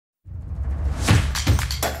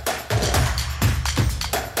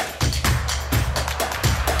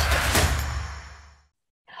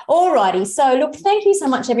righty. So look, thank you so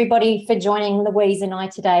much, everybody, for joining Louise and I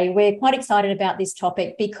today. We're quite excited about this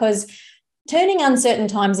topic because turning uncertain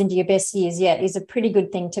times into your best years yet is a pretty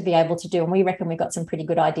good thing to be able to do. And we reckon we've got some pretty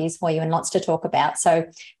good ideas for you and lots to talk about. So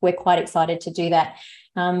we're quite excited to do that.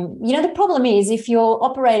 The problem is if you're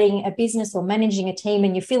operating a business or managing a team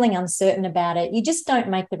and you're feeling uncertain about it, you just don't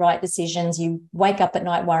make the right decisions. You wake up at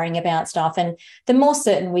night worrying about stuff. And the more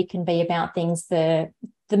certain we can be about things, the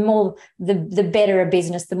better a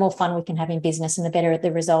business, the more fun we can have in business and the better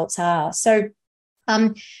the results are. So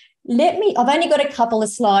I've only got a couple of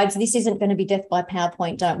slides. This isn't going to be death by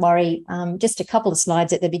PowerPoint, don't worry. Just a couple of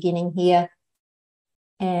slides at the beginning here.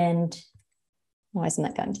 And why isn't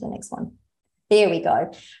that going to the next one? There we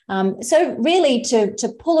go. So really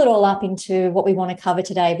to pull it all up into what we want to cover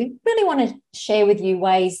today, we really want to share with you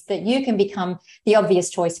ways that you can become the obvious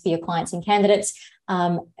choice for your clients and candidates,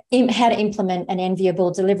 how to implement an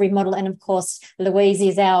enviable delivery model. And of course, Louise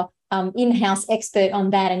is our in-house expert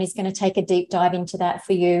on that and is going to take a deep dive into that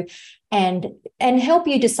for you and help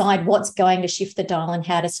you decide what's going to shift the dial and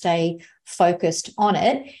how to stay focused on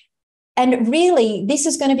it. And really, this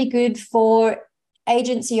is going to be good for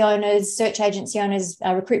agency owners, search agency owners,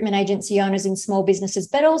 recruitment agency owners in small businesses,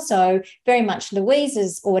 but also very much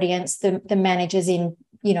Louise's audience, the managers in,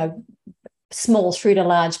 small through to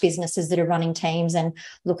large businesses that are running teams and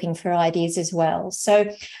looking for ideas as well.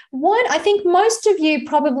 So I think most of you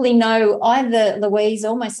probably know either Louise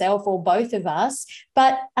or myself or both of us,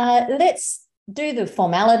 but let's do the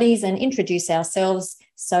formalities and introduce ourselves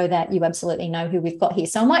so that you absolutely know who we've got here.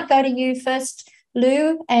 So I might go to you first,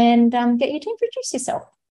 Lou, and get you to introduce yourself.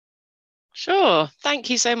 Sure. Thank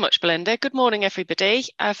you so much, Belinda. Good morning, everybody,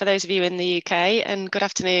 for those of you in the UK, and good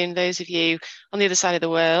afternoon, those of you on the other side of the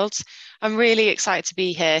world. I'm really excited to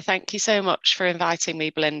be here. Thank you so much for inviting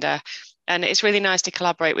me, Belinda. And it's really nice to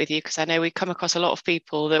collaborate with you because I know we come across a lot of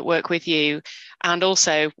people that work with you and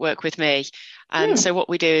also work with me. And so what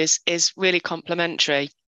we do is really complementary.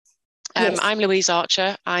 Yes. I'm Louise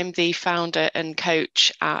Archer. I'm the founder and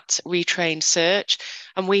coach at Retrained Search,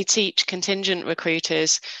 and we teach contingent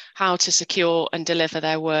recruiters how to secure and deliver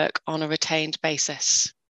their work on a retained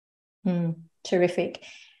basis. Terrific.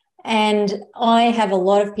 And I have a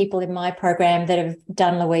lot of people in my program that have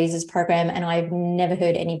done Louise's program, and I've never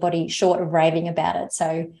heard anybody short of raving about it.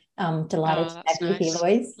 So I'm delighted to have you here,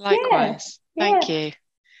 Louise. Likewise. Yeah. Thank you.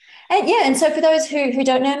 And so for those who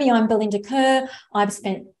don't know me, I'm Belinda Kerr. I've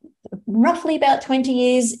spent roughly about 20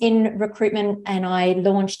 years in recruitment, and I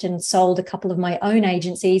launched and sold a couple of my own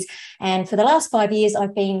agencies. And for the last 5 years,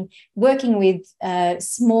 I've been working with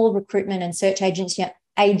small recruitment and search agency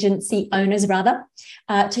owners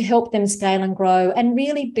to help them scale and grow and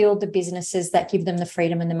really build the businesses that give them the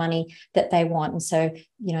freedom and the money that they want. And so,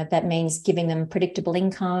 that means giving them predictable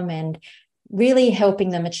income and really helping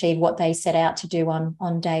them achieve what they set out to do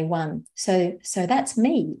on day one. So that's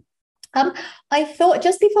me. I thought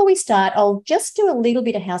just before we start, I'll just do a little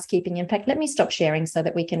bit of housekeeping. In fact, let me stop sharing so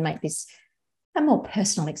that we can make this a more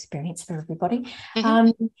personal experience for everybody.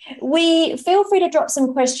 We feel free to drop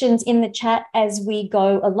some questions in the chat as we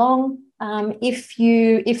go along. If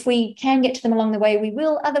we can get to them along the way, we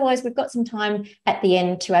will. Otherwise, we've got some time at the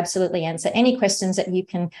end to absolutely answer any questions that you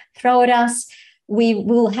can throw at us. We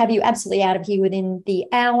will have you absolutely out of here within the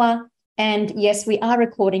hour. And yes, we are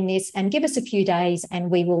recording this, and give us a few days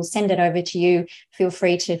and we will send it over to you. Feel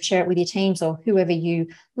free to share it with your teams or whoever you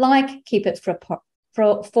like. Keep it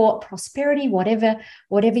for prosperity, whatever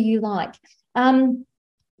you like.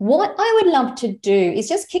 What I would love to do is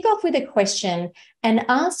just kick off with a question and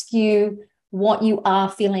ask you what you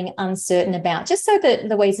are feeling uncertain about, just so that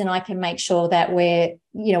Louise and I can make sure that we're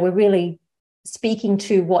really speaking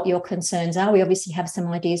to what your concerns are. We obviously have some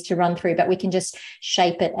ideas to run through, but we can just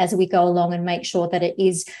shape it as we go along and make sure that it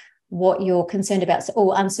is what you're concerned about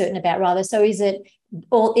or uncertain about rather. So is it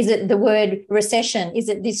the word recession? Is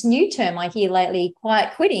it this new term I hear lately,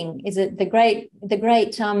 quiet quitting? Is it the great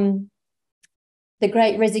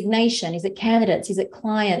resignation? Is it candidates? Is it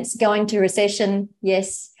clients going to recession?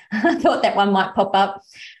 Yes, I thought that one might pop up.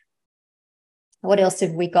 What else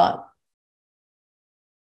have we got?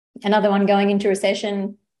 Another one going into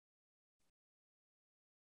recession.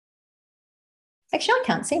 Actually, I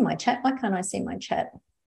can't see my chat. Why can't I see my chat?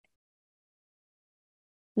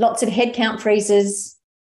 Lots of headcount freezes.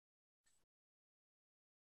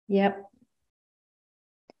 Yep.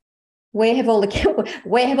 Where have all the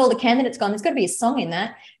candidates gone? There's got to be a song in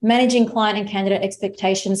that. Managing client and candidate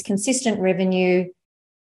expectations, consistent revenue.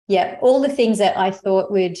 Yeah, all the things that I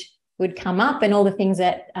thought would come up, and all the things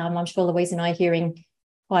that I'm sure Louise and I are hearing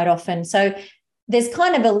quite often. So there's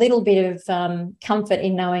kind of a little bit of comfort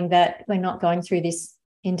in knowing that we're not going through this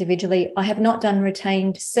individually. I have not done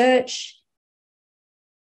retained search.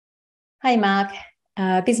 Hey, Mark,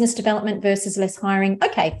 business development versus less hiring.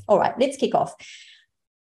 Okay, all right, let's kick off.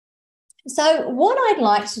 So what I'd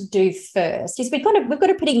like to do first is we've got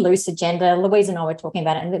a pretty loose agenda. Louise and I were talking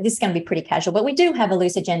about it, and this is going to be pretty casual, but we do have a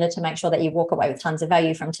loose agenda to make sure that you walk away with tons of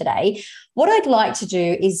value from today. What I'd like to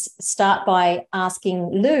do is start by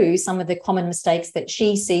asking Lou some of the common mistakes that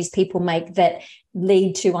she sees people make that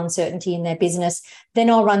lead to uncertainty in their business. Then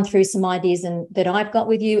I'll run through some ideas that I've got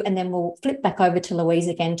with you, and then we'll flip back over to Louise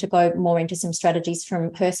again to go more into some strategies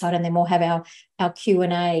from her side, and then we'll have our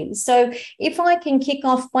Q&A. So if I can kick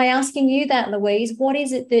off by asking you that, Louise, what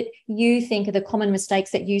is it that you think are the common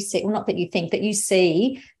mistakes that you see, well, not that you think, that you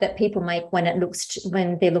see that people make when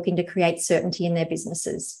they're looking to create certainty in their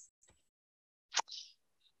businesses?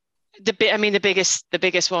 The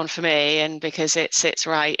biggest one for me, and because it sits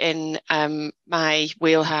right in my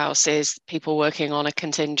wheelhouse, is people working on a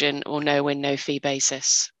contingent or no win, no fee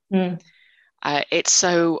basis. It's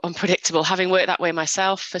so unpredictable. Having worked that way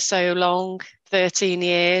myself for so long, 13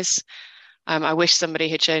 years, I wish somebody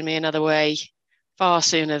had shown me another way far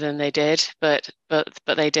sooner than they did, but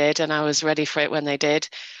they did, and I was ready for it when they did.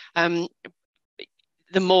 The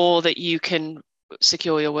more that you can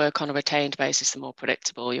secure your work on a retained basis, the more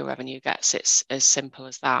predictable your revenue gets. It's as simple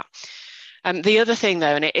as that. The other thing,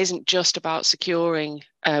 though, and it isn't just about securing,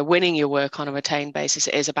 winning your work on a retained basis,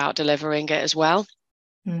 it is about delivering it as well.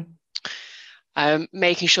 Making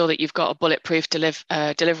sure that you've got a bulletproof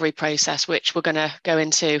delivery process, which we're going to go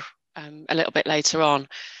into a little bit later on,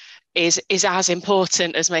 is as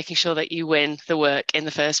important as making sure that you win the work in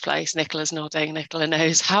the first place. Nicola's nodding. Nicola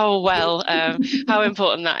knows how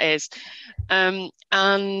important that is.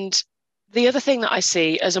 And the other thing that I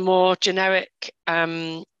see as a more generic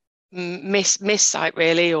missight,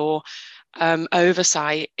 really, or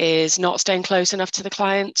oversight, is not staying close enough to the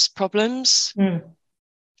client's problems.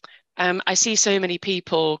 I see so many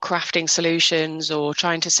people crafting solutions or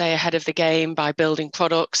trying to stay ahead of the game by building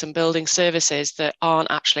products and building services that aren't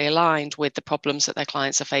actually aligned with the problems that their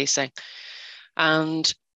clients are facing.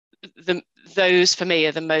 And those, for me,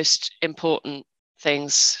 are the most important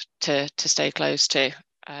things to stay close to.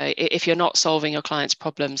 If you're not solving your clients'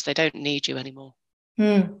 problems, they don't need you anymore.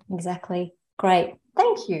 Exactly. Great.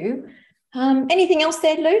 Thank you. Anything else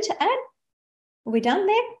there, Lou, to add? Are we done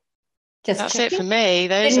there? That's checking. It for me.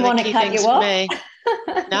 Those Didn't are the key things for me.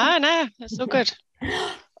 No, that's all good.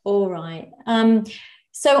 All right.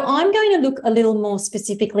 So I'm going to look a little more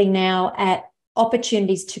specifically now at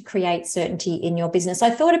opportunities to create certainty in your business.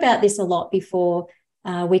 I thought about this a lot before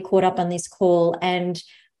we caught up on this call, and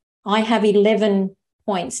I have 11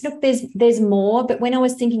 points. Look, there's more, but when I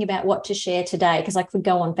was thinking about what to share today, because I could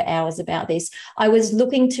go on for hours about this, I was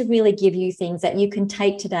looking to really give you things that you can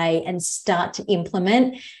take today and start to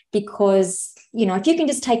implement, because, if you can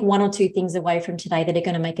just take one or two things away from today that are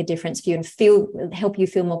going to make a difference for you and help you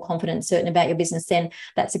feel more confident and certain about your business, then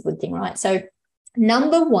that's a good thing, right? So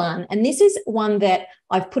number one, and this is one that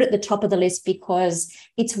I've put at the top of the list because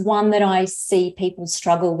it's one that I see people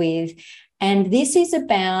struggle with, and this is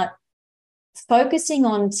about focusing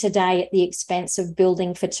on today at the expense of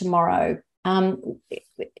building for tomorrow.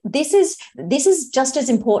 This is just as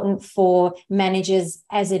important for managers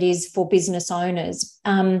as it is for business owners.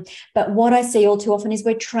 But what I see all too often is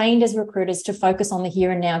we're trained as recruiters to focus on the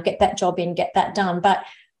here and now, get that job in, get that done. But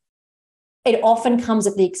it often comes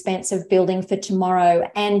at the expense of building for tomorrow.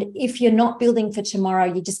 And if you're not building for tomorrow,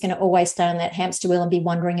 you're just going to always stay on that hamster wheel and be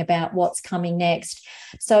wondering about what's coming next.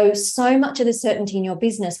 So much of the certainty in your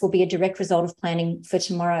business will be a direct result of planning for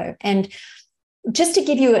tomorrow. And just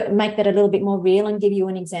to make that a little bit more real and give you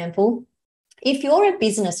an example, if you're a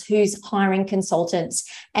business who's hiring consultants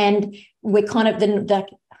and we're kind of the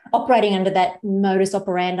operating under that modus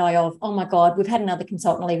operandi of, oh my God, we've had another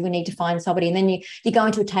consultant leave, we need to find somebody. And then you go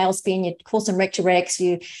into a tailspin, you call some rec to recs,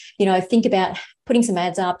 you think about putting some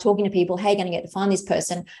ads up, talking to people, how are you going to get to find this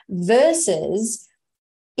person, versus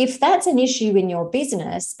if that's an issue in your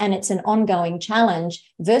business and it's an ongoing challenge,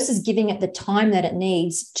 versus giving it the time that it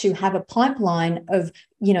needs to have a pipeline of,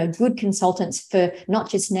 good consultants for not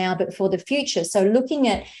just now, but for the future. So looking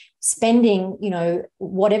at spending,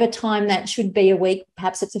 whatever time that should be a week,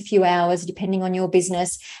 perhaps it's a few hours, depending on your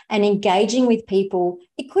business, and engaging with people,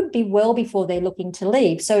 it could be well before they're looking to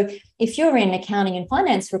leave. So if you're in accounting and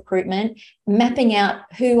finance recruitment, mapping out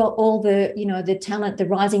who are all the, the talent, the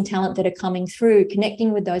rising talent that are coming through,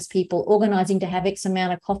 connecting with those people, organizing to have X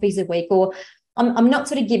amount of coffees a week, or I'm not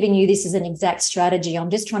sort of giving you this as an exact strategy.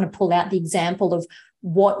 I'm just trying to pull out the example of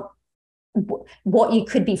what what you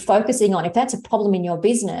could be focusing on. If that's a problem in your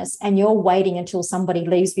business and you're waiting until somebody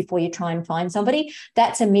leaves before you try and find somebody,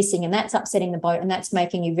 that's a missing, and that's upsetting the boat, and that's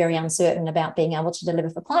making you very uncertain about being able to deliver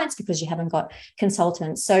for clients because you haven't got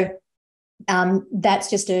consultants. So that's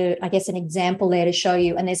just I guess an example there to show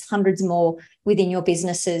you, and there's hundreds more within your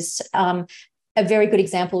businesses. A very good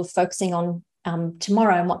example of focusing on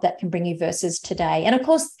tomorrow and what that can bring you versus today. And of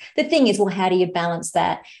course, the thing is, well, how do you balance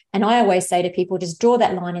that? And I always say to people, just draw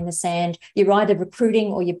that line in the sand. You're either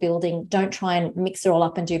recruiting or you're building. Don't try and mix it all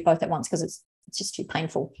up and do both at once, because it's just too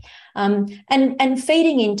painful. And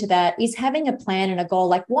feeding into that is having a plan and a goal.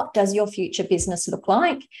 Like, what does your future business look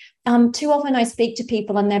like? Too often I speak to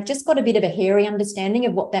people and they've just got a bit of a hairy understanding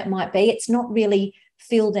of what that might be. It's not really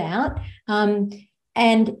filled out.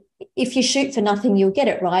 And if you shoot for nothing, you'll get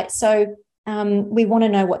it right. So we want to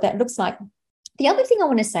know what that looks like. The other thing I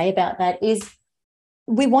want to say about that is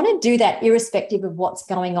we want to do that irrespective of what's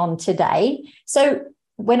going on today. So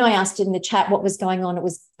when I asked in the chat what was going on, it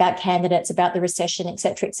was about candidates, about the recession, et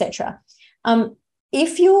cetera, et cetera.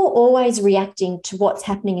 If you're always reacting to what's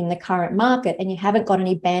happening in the current market and you haven't got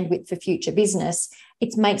any bandwidth for future business,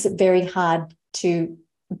 it makes it very hard to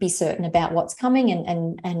be certain about what's coming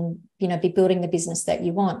and be building the business that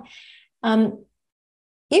you want.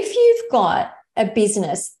 If you've got a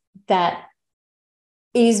business that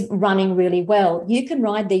is running really well, you can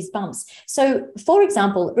ride these bumps. So, for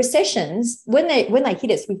example, recessions, when they hit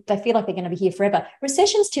us, they feel like they're going to be here forever.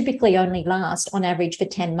 Recessions typically only last on average for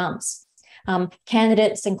 10 months.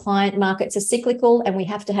 Candidates and client markets are cyclical, and we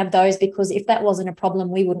have to have those, because if that wasn't a problem,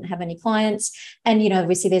 we wouldn't have any clients. And,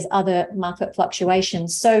 obviously there's other market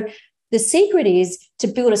fluctuations. So the secret is to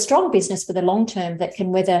build a strong business for the long term that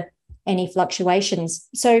can weather any fluctuations.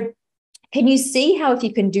 So can you see how, if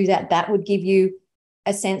you can do that, that would give you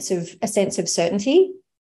a sense of certainty?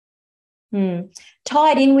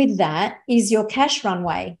 Tied in with that is your cash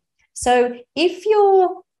runway. So I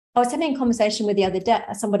was having a conversation with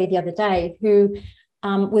somebody the other day who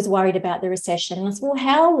was worried about the recession. And I said, well,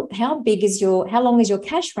 how long is your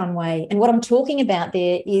cash runway? And what I'm talking about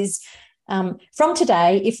there is from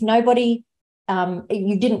today, if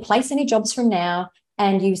you didn't place any jobs from now,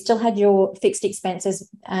 and you still had your fixed expenses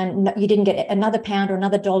and you didn't get another pound or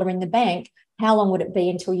another dollar in the bank, how long would it be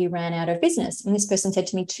until you ran out of business? And this person said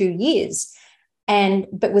to me 2 years,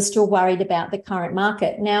 but was still worried about the current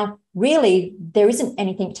market. Now, really, there isn't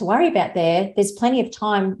anything to worry about there. There's plenty of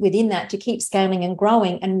time within that to keep scaling and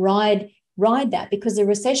growing and ride that, because the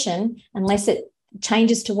recession, unless it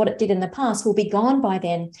changes to what it did in the past, will be gone by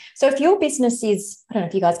then. So if your business is, I don't know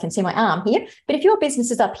if you guys can see my arm here, but if your business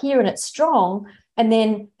is up here and it's strong, and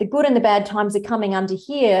then the good and the bad times are coming under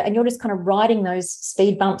here, and you're just kind of riding those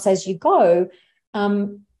speed bumps as you go,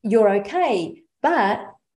 you're okay. But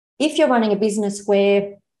if you're running a business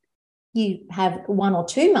where you have 1 or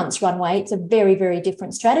 2 months runway, it's a very, very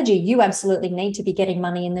different strategy. You absolutely need to be getting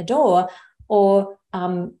money in the door, or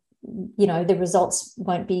the results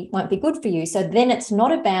won't be good for you. So then it's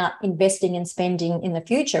not about investing and spending in the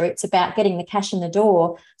future. It's about getting the cash in the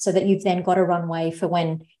door so that you've then got a runway for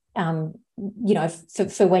when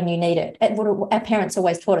for when you need it. Our parents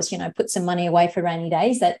always taught us, put some money away for rainy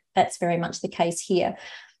days. That's very much the case here.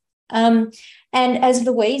 And as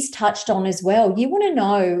Louise touched on as well, you want to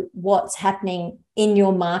know what's happening in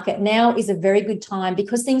your market. Now is a very good time,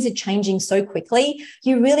 because things are changing so quickly.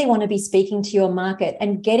 You really want to be speaking to your market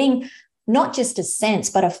and getting not just a sense,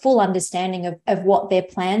 but a full understanding of what their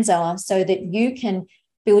plans are, so that you can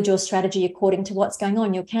build your strategy according to what's going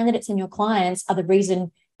on. Your candidates and your clients are the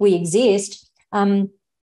reason we exist.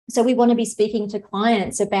 So we want to be speaking to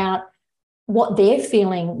clients about what they're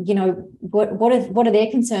feeling. What are their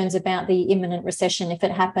concerns about the imminent recession if it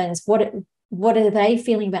happens? What are they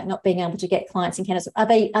feeling about not being able to get clients and candidates? Are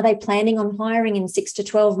they planning on hiring in 6 to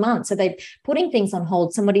 12 months? Are they putting things on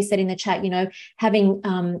hold? Somebody said in the chat, having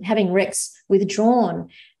recs withdrawn.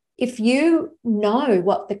 If you know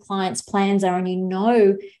what the client's plans are, and you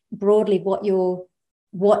know broadly what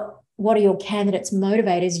are your candidates'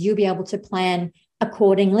 motivators, you'll be able to plan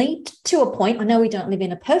accordingly to a point. I know we don't live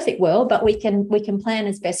in a perfect world, but we can plan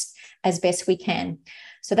as best we can.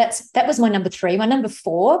 So that was my number 3. My number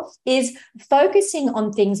 4 is focusing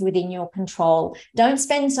on things within your control. Don't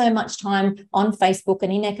spend so much time on Facebook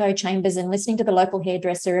and in echo chambers and listening to the local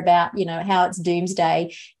hairdresser about, how it's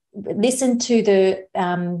doomsday. Listen to the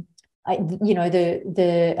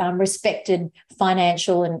respected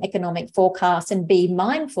financial and economic forecasts and be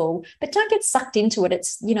mindful, but don't get sucked into it.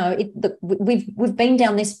 It's, we've been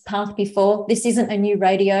down this path before. This isn't a new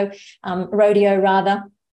rodeo rather.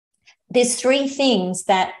 There's 3 things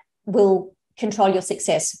that will control your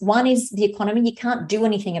success. One is the economy. You can't do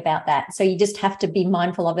anything about that. So you just have to be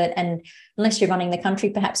mindful of it. And unless you're running the country,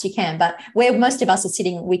 perhaps you can. But where most of us are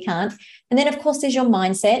sitting, we can't. And then, of course, there's your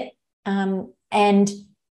mindset. And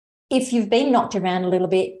if you've been knocked around a little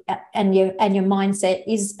bit and your mindset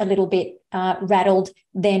is a little bit rattled,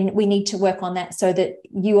 then we need to work on that so that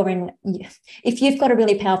if you've got a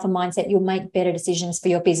really powerful mindset, you'll make better decisions for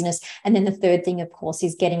your business. And then the third thing, of course,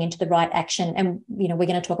 is getting into the right action. And, we're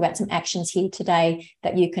going to talk about some actions here today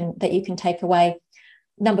that you can take away.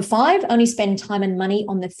 Number 5, only spend time and money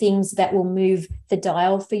on the things that will move the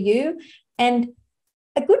dial for you. And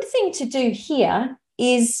a good thing to do here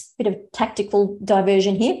is a bit of tactical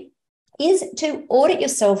diversion here, is to audit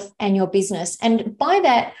yourself and your business. And by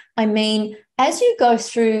that, I mean, as you go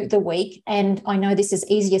through the week, and I know this is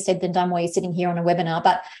easier said than done while you're sitting here on a webinar,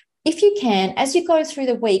 but if you can, as you go through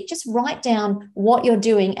the week, just write down what you're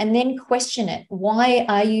doing and then question it. Why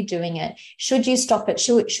are you doing it? Should you stop it?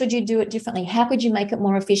 Should you do it differently? How could you make it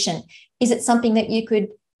more efficient? Is it something that you could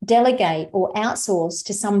delegate or outsource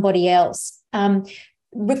to somebody else?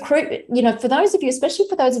 Recruit, for those of you, especially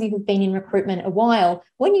for those of you who've been in recruitment a while,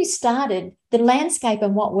 when you started, the landscape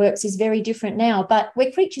and what works is very different now, but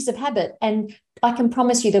we're creatures of habit. And I can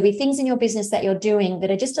promise you there'll be things in your business that you're doing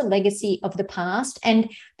that are just a legacy of the past,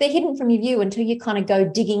 and they're hidden from your view until you kind of go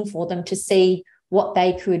digging for them to see what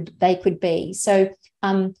they could be. So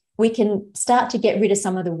we can start to get rid of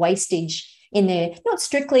some of the wastage in there, not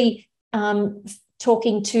strictly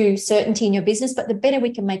talking to certainty in your business, but the better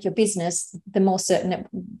we can make your business, the more certain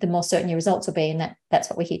your results will be. And that's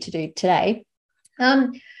what we're here to do today.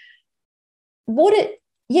 So what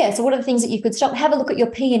are the things that you could stop? Have a look at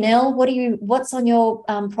your P&L. What's on your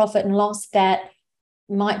profit and loss that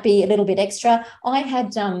might be a little bit extra? I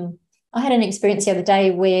had an experience the other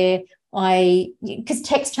day where because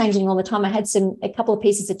tech's changing all the time, I had a couple of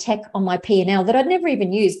pieces of tech on my P&L that I'd never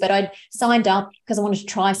even used, but I'd signed up because I wanted to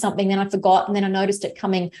try something, then I forgot, and then I noticed it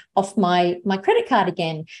coming off my credit card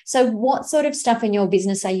again. So what sort of stuff in your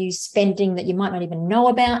business are you spending that you might not even know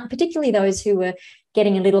about, particularly those who are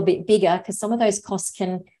getting a little bit bigger, because some of those costs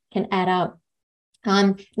can add up.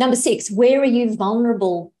 Number 6, where are you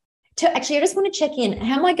vulnerable? Actually, I just want to check in.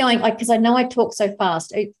 How am I going? Because I know I talk so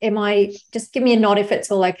fast. Just give me a nod if it's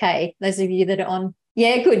all okay. Those of you that are on.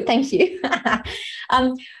 Yeah, good. Thank you.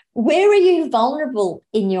 Where are you vulnerable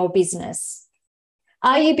in your business?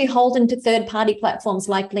 Are you beholden to third-party platforms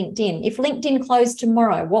like LinkedIn? If LinkedIn closed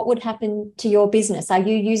tomorrow, what would happen to your business? Are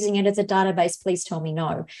you using it as a database? Please tell me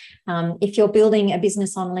no. If you're building a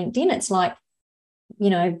business on LinkedIn, it's like,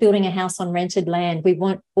 building a house on rented land. We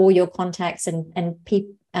want all your contacts and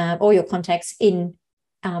people. All your contacts in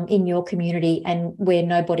your community and where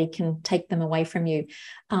nobody can take them away from you.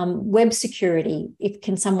 Web security, have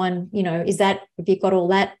you got all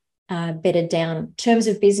that bedded down? Terms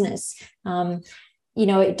of business,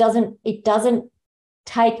 it doesn't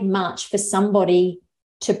take much for somebody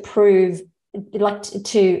to prove,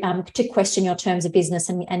 to question your terms of business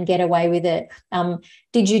and get away with it.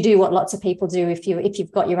 Did you do what lots of people do if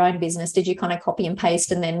you've got your own business? Did you kind of copy and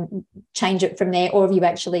paste and then change it from there, or have you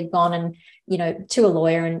actually gone and to a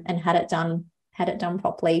lawyer and had it done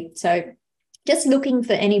properly? So just looking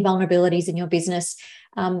for any vulnerabilities in your business.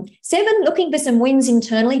 7, looking for some wins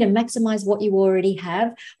internally to maximize what you already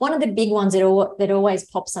have. One of the big ones that always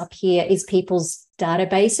pops up here is people's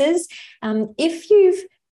databases.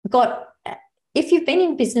 If you've been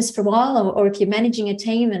in business for a while, or if you're managing a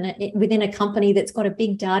team and within a company that's got a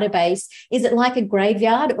big database, is it like a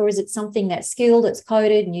graveyard, or is it something that's skilled, it's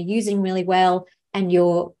coded, and you're using really well and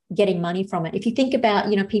you're getting money from it? If you think about,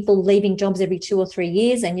 people leaving jobs every 2 or 3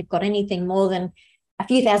 years, and you've got anything more than a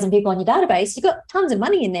few thousand people on your database, you've got tons of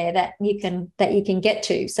money in there that you can get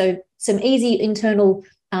to. So some easy internal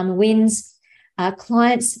wins.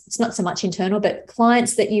 Clients, it's not so much internal, but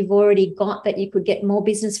clients that you've already got that you could get more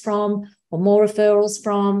business from or more referrals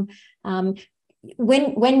from.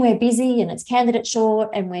 When we're busy and it's candidate short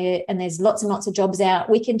and there's lots and lots of jobs out,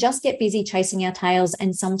 we can just get busy chasing our tails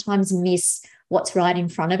and sometimes miss what's right in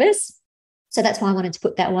front of us. So that's why I wanted to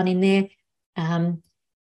put that one in there.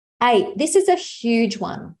 8, this is a huge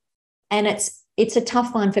one, and it's a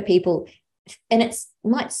tough one for people, and it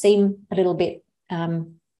might seem a little bit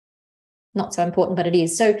not so important, but it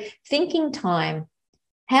is. So thinking time.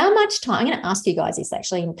 How much time, I'm going to ask you guys this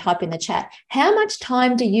actually, and type in the chat. How much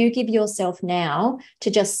time do you give yourself now to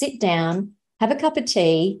just sit down, have a cup of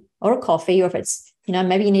tea or a coffee, or if it's,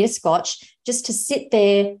 maybe you need a scotch, just to sit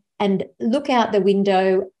there and look out the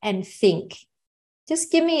window and think?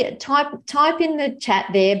 Just give me type in the chat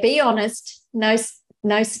there. Be honest. No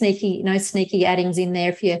sneaky addings in there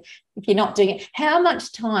if you're not doing it. How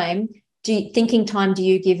much time thinking time do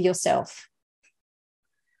you give yourself?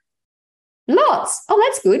 Lots. Oh,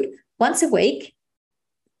 that's good. Once a week.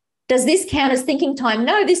 Does this count as thinking time?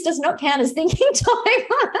 No, this does not count as thinking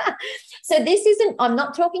time. So I'm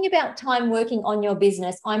not talking about time working on your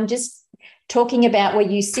business. I'm just talking about where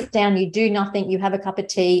you sit down, you do nothing, you have a cup of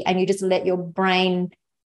tea, and you just let your brain,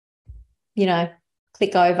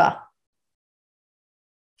 click over.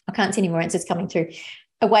 I can't see any more answers coming through.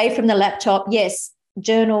 Away from the laptop, yes.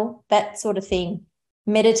 Journal, that sort of thing.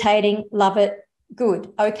 Meditating, love it.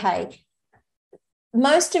 Good. Okay.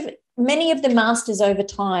 Many of the masters over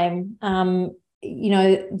time,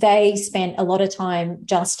 they spent a lot of time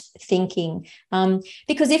just thinking.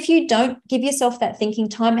 Because if you don't give yourself that thinking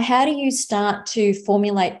time, how do you start to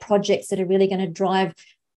formulate projects that are really going to drive,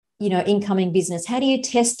 incoming business? How do you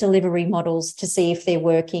test delivery models to see if they're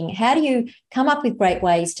working? How do you come up with great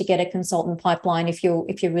ways to get a consultant pipeline if you're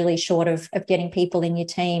really short of getting people in your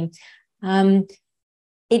team?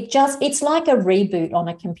 It's like a reboot on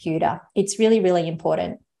a computer. It's really, really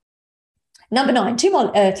important. Number 9, 3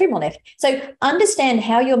 more left. So understand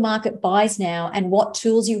how your market buys now and what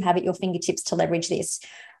tools you have at your fingertips to leverage this.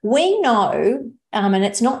 We know, and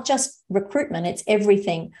it's not just recruitment, it's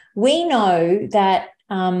everything. We know that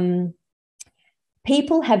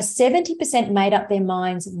people have 70% made up their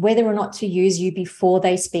minds whether or not to use you before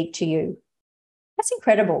they speak to you. That's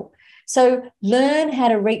incredible. So learn how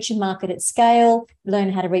to reach a market at scale,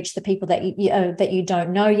 learn how to reach the people that you don't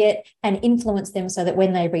know yet, and influence them so that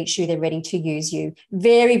when they reach you, they're ready to use you.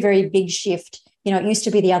 Very, very big shift. It used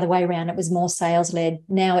to be the other way around. It was more sales-led.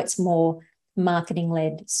 Now it's more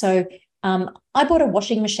marketing-led. So I bought a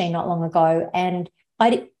washing machine not long ago, and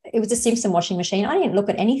it was a Simpson washing machine. I didn't look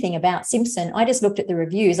at anything about Simpson. I just looked at the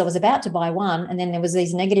reviews. I was about to buy one, and then there was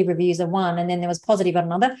these negative reviews of one, and then there was positive on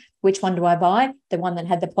another. Which one do I buy? The one that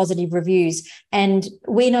had the positive reviews. And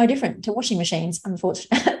we're no different to washing machines,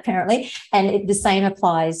 unfortunately, apparently. And the same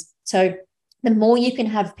applies. So the more you can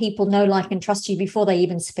have people know, like, and trust you before they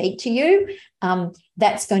even speak to you,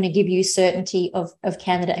 that's going to give you certainty of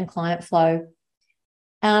candidate and client flow.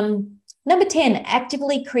 Number 10,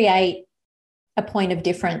 actively create a point of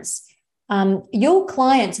difference. Your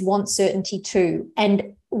clients want certainty too.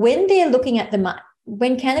 And when they're looking at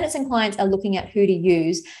when candidates and clients are looking at who to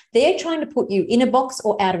use, they're trying to put you in a box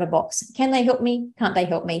or out of a box. Can they help me? Can't they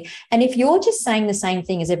help me? And if you're just saying the same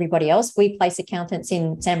thing as everybody else, we place accountants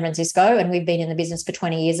in San Francisco and we've been in the business for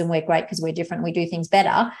 20 years and we're great because we're different, we do things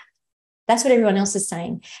better. That's what everyone else is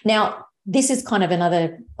saying. Now, this is kind of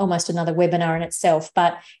almost another webinar in itself,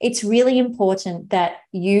 but it's really important that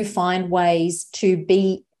you find ways to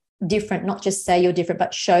be different, not just say you're different,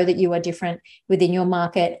 but show that you are different within your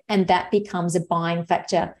market. And that becomes a buying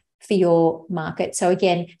factor for your market. So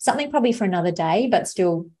again, something probably for another day, but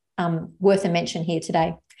still worth a mention here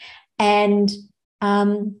today. And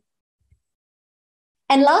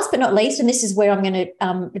last but not least, and this is where I'm going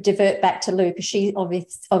to divert back to Lou, because she's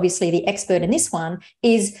obviously the expert in this one,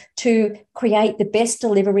 is to create the best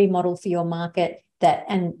delivery model for your market that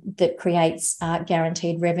creates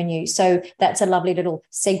guaranteed revenue. So that's a lovely little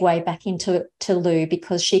segue back into Lou,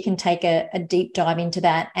 because she can take a deep dive into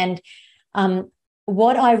that. And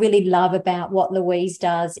what I really love about what Louise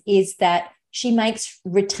does is that she makes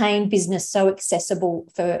retained business so accessible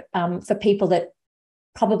for people that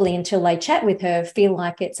probably until they chat with her feel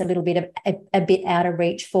like it's a little bit of a bit out of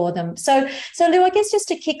reach for them. So Lou, I guess just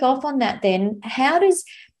to kick off on that then, how do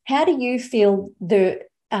you feel the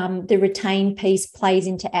retained piece plays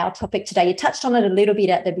into our topic today? You touched on it a little bit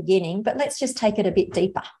at the beginning, but let's just take it a bit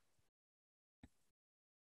deeper.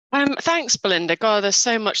 Thanks, Belinda. God, there's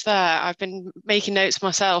so much there. I've been making notes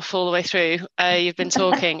myself all the way through. You've been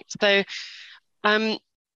talking. So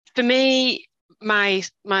for me, my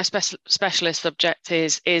specialist subject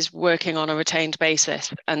is working on a retained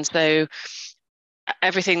basis, and so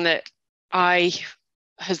everything that's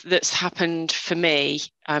happened for me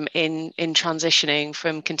in transitioning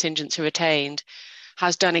from contingent to retained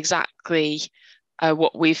has done exactly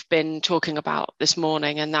what we've been talking about this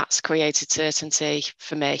morning, and that's created certainty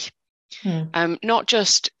for me. Not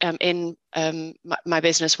just in my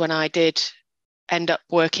business when I did end up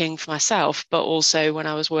working for myself, but also when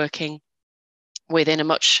I was working within a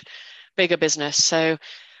much bigger business. So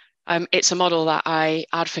it's a model that I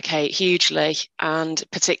advocate hugely, and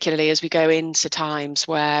particularly as we go into times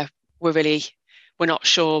where we're not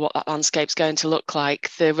sure what that landscape's going to look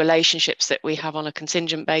like. The relationships that we have on a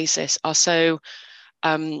contingent basis are so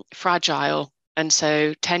fragile and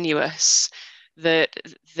so tenuous that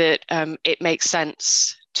it makes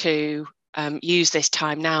sense to use this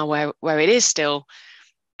time now where it is still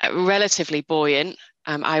relatively buoyant.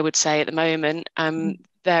 I would say at the moment,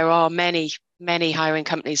 there are many hiring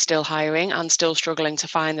companies still hiring and still struggling to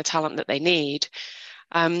find the talent that they need,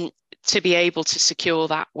 to be able to secure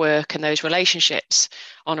that work and those relationships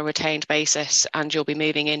on a retained basis, and you'll be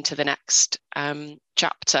moving into the next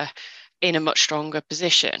chapter in a much stronger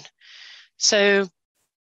position. So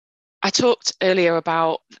I talked earlier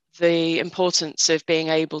about the importance of being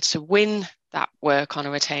able to win that work on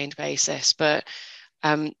a retained basis, but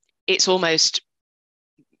it's almost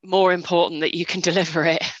more important that you can deliver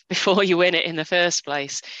it before you win it in the first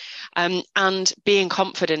place. And being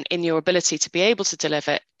confident in your ability to be able to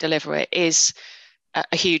deliver it is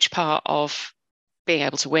a huge part of being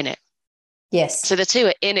able to win it. Yes. So the two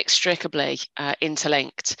are inextricably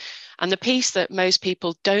interlinked. And the piece that most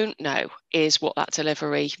people don't know is what that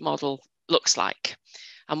delivery model looks like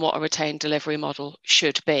and what a retained delivery model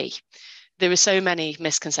should be. There are so many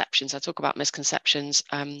misconceptions. I talk about misconceptions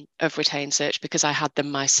of retained search because I had them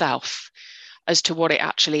myself, as to what it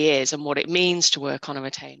actually is and what it means to work on a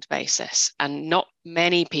retained basis. And not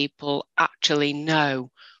many people actually know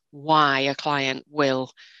why a client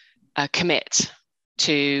will commit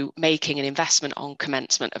to making an investment on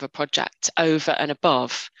commencement of a project over and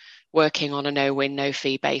above working on a no-win,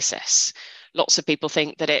 no-fee basis. Lots of people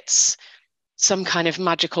think that it's some kind of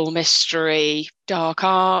magical mystery, dark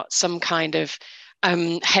art, some kind of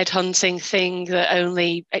headhunting thing that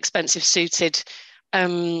only expensive suited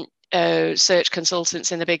search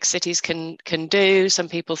consultants in the big cities can do. Some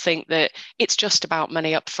people think that it's just about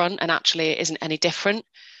money up front, and actually it isn't any different,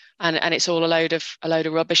 and it's all a load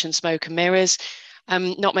of rubbish and smoke and mirrors.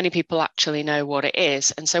 Not many people actually know what it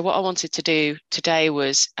is. And so what I wanted to do today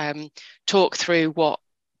was talk through what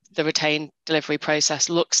the retained delivery process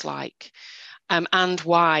looks like, and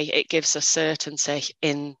why it gives us certainty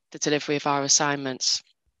in the delivery of our assignments.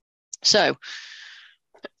 So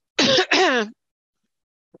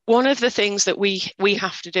one of the things that we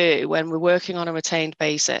have to do when we're working on a retained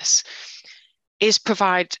basis is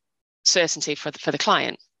provide certainty for the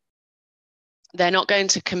client. They're not going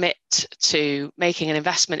to commit to making an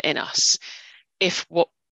investment in us if what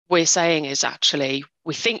we're saying is actually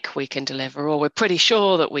we think we can deliver, or we're pretty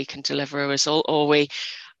sure that we can deliver a result, or we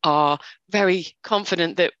are very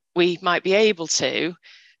confident that we might be able to.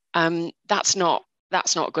 That's not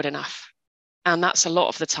good enough. And that's a lot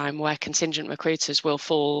of the time where contingent recruiters will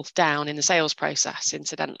fall down in the sales process,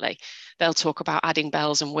 incidentally. They'll talk about adding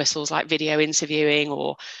bells and whistles like video interviewing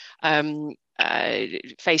or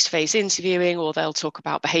face-to-face interviewing, or they'll talk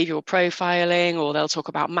about behavioural profiling, or they'll talk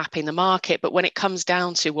about mapping the market. But when it comes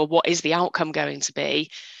down to, well, what is the outcome going to be?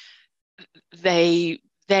 They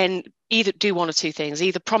then either do one or two things,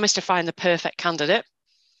 either promise to find the perfect candidate.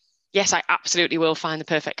 Yes, I absolutely will find the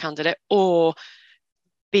perfect candidate, or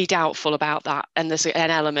be doubtful about that. And there's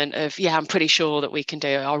an element of, yeah, I'm pretty sure that we can do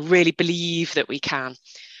it. I really believe that we can.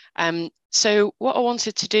 So what I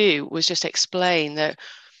wanted to do was just explain that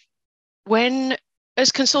when,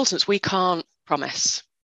 as consultants, we can't promise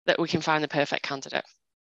that we can find the perfect candidate.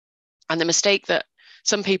 And the mistake that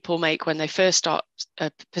some people make when they first start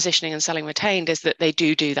positioning and selling retained is that they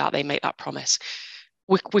do that. They make that promise.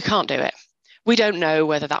 We can't do it. We don't know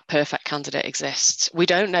whether that perfect candidate exists. We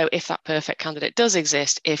don't know if that perfect candidate does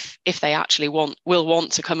exist, if they actually will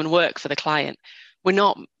want to come and work for the client. We're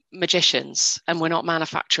not magicians, and we're not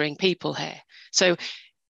manufacturing people here. So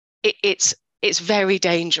it's very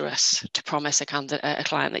dangerous to promise a client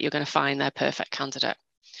that you're going to find their perfect candidate.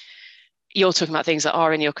 You're talking about things that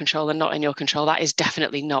are in your control and not in your control. That is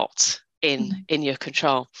definitely not in your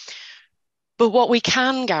control. But what we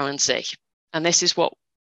can guarantee, and this is what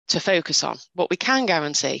to focus on, what we can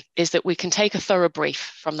guarantee is that we can take a thorough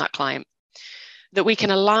brief from that client, that we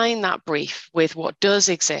can align that brief with what does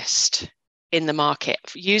exist in the market,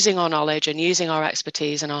 using our knowledge and using our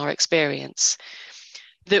expertise and our experience,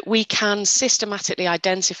 that we can systematically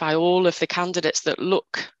identify all of the candidates that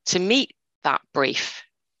look to meet that brief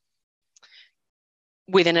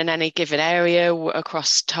within any given area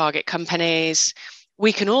across target companies.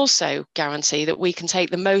 We can also guarantee that we can take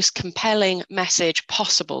the most compelling message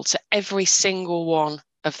possible to every single one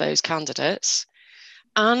of those candidates,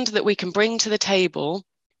 and that we can bring to the table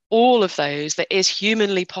all of those that is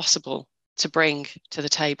humanly possible to bring to the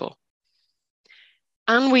table.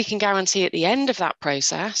 And we can guarantee at the end of that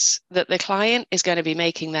process that the client is going to be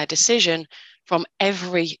making their decision from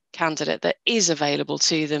every candidate that is available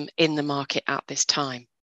to them in the market at this time.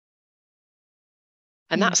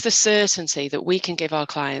 And that's the certainty that we can give our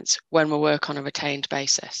clients when we work on a retained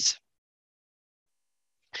basis.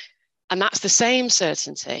 And that's the same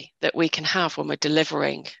certainty that we can have when we're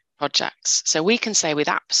delivering projects. So we can say with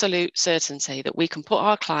absolute certainty that we can put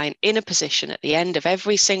our client in a position at the end of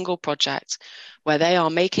every single project where they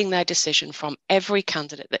are making their decision from every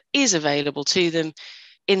candidate that is available to them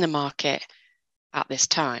in the market at this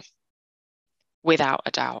time, without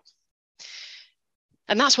a doubt.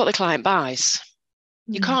 And that's what the client buys.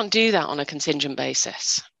 You can't do that on a contingent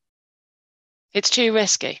basis. It's too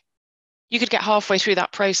risky. You could get halfway through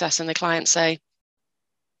that process and the client say,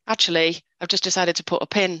 actually, I've just decided to put a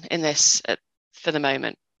pin in this for the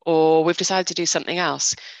moment, or we've decided to do something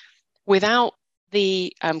else. Without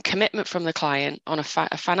the commitment from the client, on a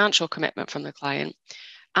financial commitment from the client,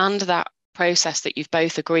 and that process that you've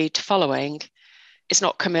both agreed to following, it's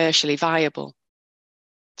not commercially viable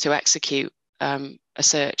to execute a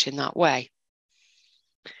search in that way.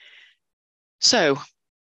 So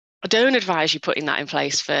I don't advise you putting that in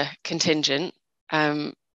place for contingent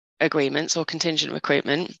agreements or contingent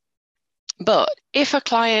recruitment. But if a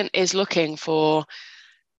client is looking for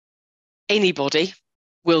anybody,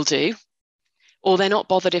 will do, or they're not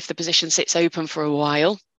bothered if the position sits open for a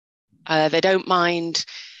while, they don't mind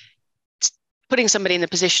putting somebody in the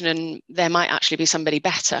position and there might actually be somebody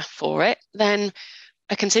better for it, then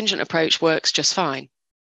a contingent approach works just fine.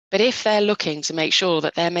 But if they're looking to make sure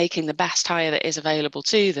that they're making the best hire that is available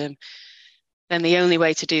to them, then the only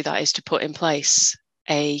way to do that is to put in place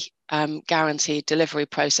a guaranteed delivery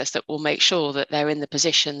process that will make sure that they're in the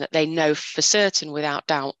position that they know for certain, without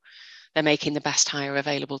doubt, they're making the best hire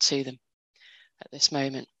available to them at this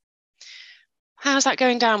moment. How's that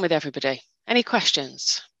going down with everybody? Any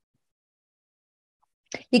questions?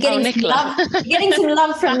 You're getting some love. You're getting some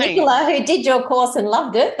love from Nicola, who did your course and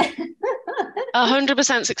loved it.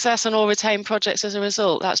 100% success on all retained projects as a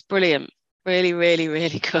result. That's brilliant. Really, really,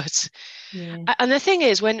 really good. Yeah. And the thing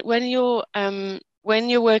is, when you're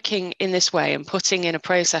working in this way and putting in a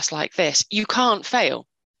process like this, you can't fail.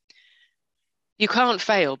 You can't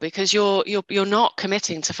fail because you're not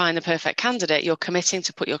committing to find the perfect candidate. You're committing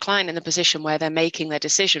to put your client in the position where they're making their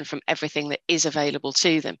decision from everything that is available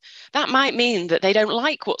to them. That might mean that they don't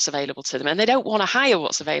like what's available to them and they don't want to hire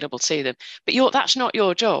what's available to them. But that's not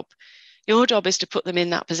your job. Your job is to put them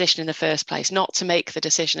in that position in the first place, not to make the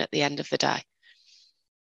decision at the end of the day.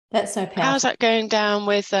 That's so powerful. How's that going down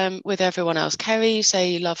with everyone else? Kerry, you say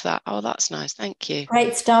you love that. Oh, that's nice. Thank you.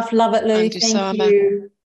 Great stuff. Love it, Lou. Thank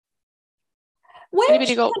you.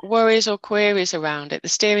 Anybody got worries or queries around it? The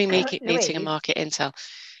steering meeting and market intel.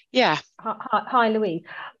 Yeah. Hi, Louise.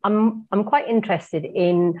 I'm quite interested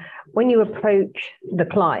in when you approach the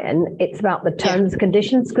client, it's about the terms and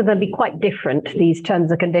conditions, because they'll be quite different, these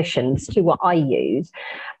terms and conditions, to what I use.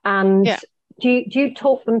 And do you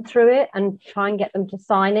talk them through it and try and get them to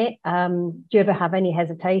sign it? Do you ever have any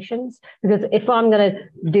hesitations? Because if I'm going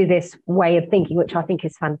to do this way of thinking, which I think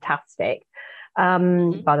is fantastic,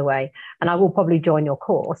 by the way, and I will probably join your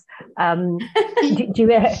course, do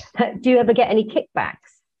you ever get any kickbacks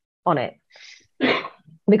on it?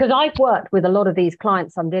 Because I've worked with a lot of these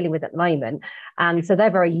clients I'm dealing with at the moment, and so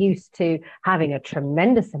they're very used to having a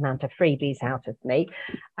tremendous amount of freebies out of me.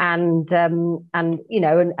 And you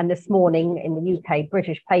know, and this morning in the UK,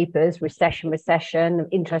 British papers, recession,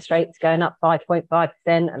 interest rates going up 5.5%,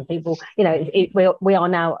 and people, you know, we are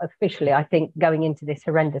now officially, I think, going into this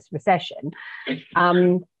horrendous recession.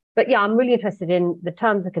 But yeah, I'm really interested in the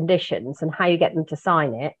terms and conditions and how you get them to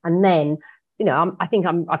sign it, and then, you know,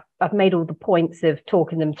 I've made all the points of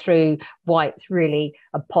talking them through why it's really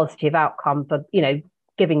a positive outcome for, you know,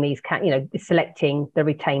 giving these, you know, selecting the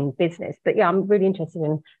retained business. But yeah, I'm really interested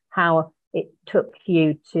in how it took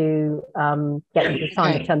you to get them to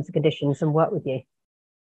sign the terms and conditions and work with you.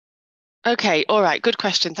 Okay, all right, good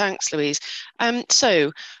question. Thanks, Louise.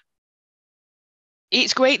 So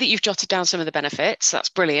it's great that you've jotted down some of the benefits. That's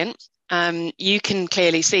brilliant. You can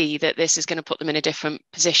clearly see that this is going to put them in a different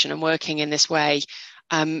position, and working in this way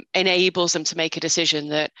enables them to make a decision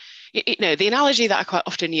that, you know, the analogy that I quite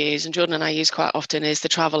often use, and Jordan and I use quite often, is the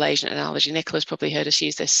travel agent analogy. Nicola's probably heard us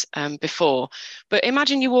use this before. But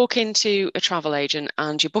imagine you walk into a travel agent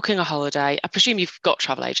and you're booking a holiday. I presume you've got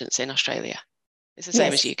travel agents in Australia. It's the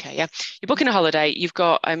same as UK, yeah. You're booking a holiday. You've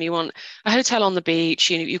got you want a hotel on the beach.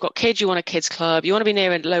 You've got kids. You want a kids club. You want to be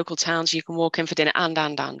near a local town so you can walk in for dinner. And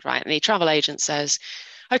right. And the travel agent says,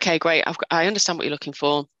 "Okay, great. I understand what you're looking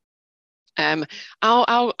for.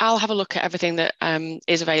 I'll have a look at everything that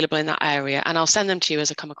is available in that area, and I'll send them to you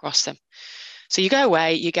as I come across them." So you go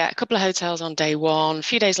away. You get a couple of hotels on day one. A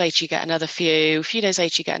few days later, you get another few. A few days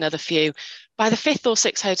later, you get another few. By the fifth or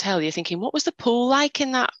sixth hotel, you're thinking, "What was the pool like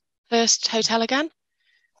in that first hotel again?"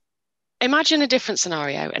 Imagine a different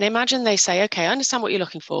scenario, and imagine they say, "Okay, I understand what you're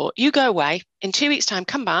looking for. You go away. In 2 weeks' time,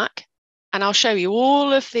 come back, and I'll show you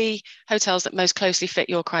all of the hotels that most closely fit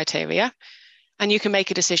your criteria, and you can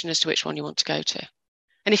make a decision as to which one you want to go to.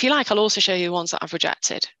 And if you like, I'll also show you the ones that I've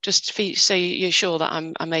rejected, just for you, so you're sure that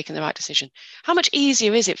I'm making the right decision. How much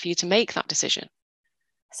easier is it for you to make that decision?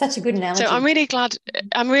 Such a good analogy. So I'm really glad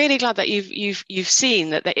that you've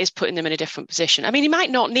seen that is putting them in a different position. I mean, you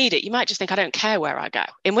might not need it. You might just think, I don't care where I go,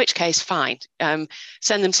 in which case, fine.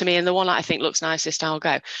 Send them to me, and the one that I think looks nicest, I'll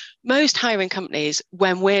go. Most hiring companies,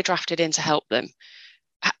 when we're drafted in to help them,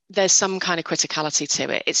 there's some kind of criticality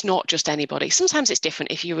to it. It's not just anybody. Sometimes it's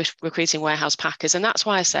different if you're recruiting warehouse packers. And that's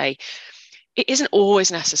why I say it isn't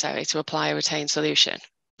always necessary to apply a retained solution.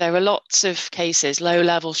 There are lots of cases, low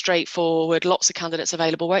level, straightforward, lots of candidates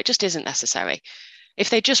available, where it just isn't necessary. If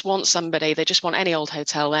they just want somebody, they just want any old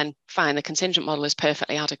hotel, then fine, the contingent model is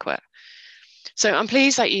perfectly adequate. So I'm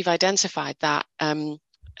pleased that you've identified that,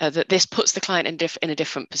 that this puts the client in a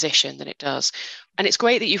different position than it does. And it's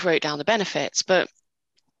great that you've wrote down the benefits, but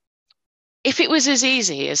if it was as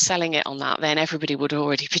easy as selling it on that, then everybody would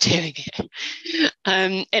already be doing it.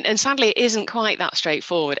 And sadly, it isn't quite that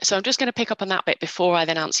straightforward. So I'm just going to pick up on that bit before I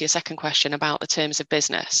then answer your second question about the terms of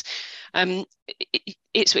business.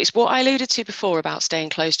 It's what I alluded to before about staying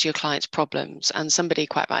close to your client's problems. And somebody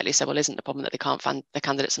quite rightly said, well, isn't the problem that they can't find the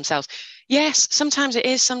candidates themselves? Yes, sometimes it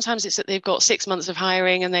is. Sometimes it's that they've got 6 months of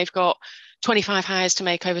hiring and they've got 25 hires to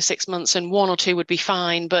make over 6 months, and 1 or 2 would be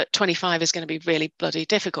fine, but 25 is going to be really bloody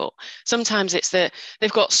difficult. Sometimes it's that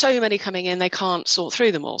they've got so many coming in, they can't sort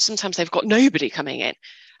through them all. Sometimes they've got nobody coming in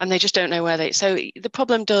and they just don't know where so the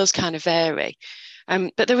problem does kind of vary.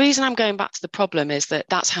 But the reason I'm going back to the problem is that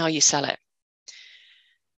that's how you sell it.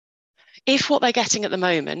 If what they're getting at the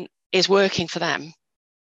moment is working for them,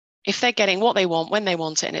 if they're getting what they want when they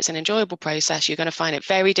want it and it's an enjoyable process, you're going to find it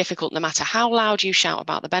very difficult, no matter how loud you shout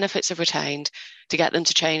about the benefits of retained, to get them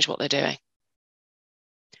to change what they're doing.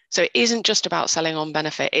 So it isn't just about selling on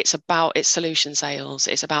benefit, it's solution sales.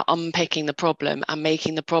 It's about unpicking the problem and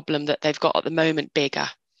making the problem that they've got at the moment bigger.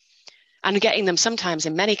 And getting them, sometimes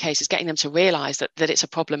in many cases, getting them to realize that it's a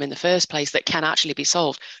problem in the first place that can actually be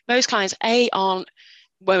solved. Most clients, A,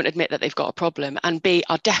 won't admit that they've got a problem, and B,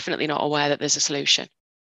 are definitely not aware that there's a solution.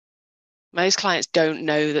 Most clients don't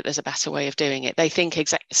know that there's a better way of doing it. They think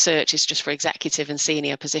search is just for executive and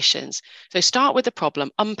senior positions. So start with the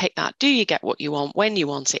problem, unpick that. Do you get what you want when you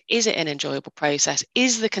want it? Is it an enjoyable process?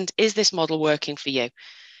 Is this model working for you?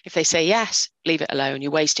 If they say yes, leave it alone.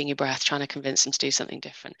 You're wasting your breath trying to convince them to do something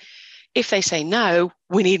different. If they say no,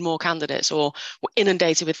 we need more candidates, or we're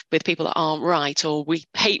inundated with people that aren't right, or we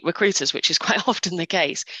hate recruiters, which is quite often the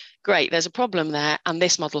case. Great, there's a problem there, and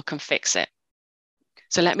this model can fix it.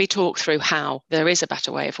 So let me talk through how there is a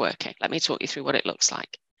better way of working. Let me talk you through what it looks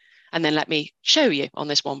like. And then let me show you on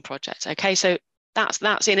this one project. Okay, so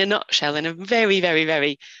that's in a nutshell, in a very, very,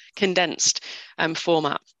 very condensed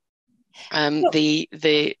format,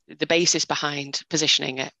 the basis behind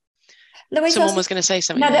positioning it. Louise, someone was going to say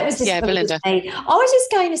something. No, that was just Belinda. I was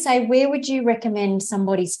just going to say, where would you recommend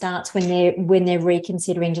somebody starts when they're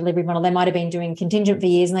reconsidering delivery model? They might have been doing contingent for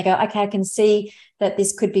years and they go, okay, I can see that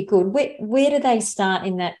this could be good. Where do they start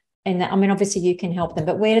in that? I mean, obviously you can help them,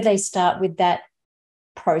 but where do they start with that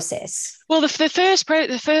process? Well, the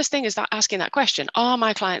first thing is that asking that question: are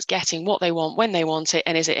my clients getting what they want when they want it,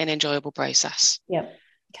 and is it an enjoyable process? Yep.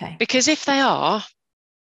 Okay. Because if they are,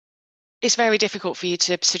 it's very difficult for you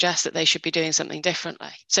to suggest that they should be doing something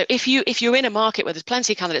differently. So if you're in a market where there's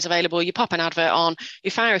plenty of candidates available, you pop an advert on,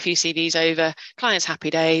 you fire a few CVs over, clients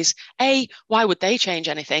happy days. A, why would they change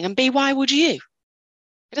anything? And B, why would you?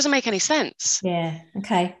 It doesn't make any sense. Yeah.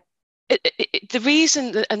 Okay. The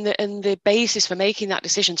reason and the basis for making that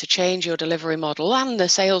decision to change your delivery model and the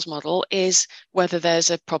sales model is whether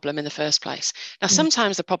there's a problem in the first place. Now,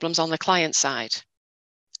 sometimes the problem's on the client side,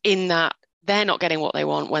 in that they're not getting what they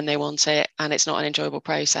want when they want it, and it's not an enjoyable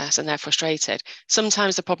process, and they're frustrated.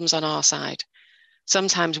 Sometimes the problem's on our side.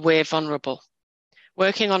 Sometimes we're vulnerable.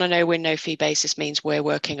 Working on a no-win, no-fee basis means we're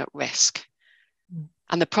working at risk.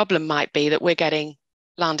 And the problem might be that we're getting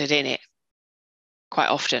landed in it quite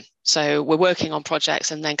often. So we're working on projects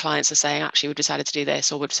and then clients are saying, actually, we've decided to do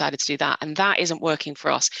this or we've decided to do that. And that isn't working for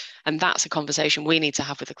us. And that's a conversation we need to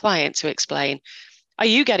have with the client to explain, are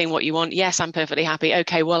you getting what you want? Yes, I'm perfectly happy.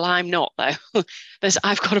 Okay, well, I'm not though.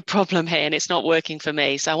 I've got a problem here and it's not working for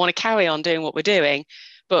me. So I want to carry on doing what we're doing,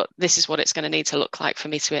 but this is what it's going to need to look like for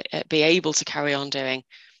me to be able to carry on doing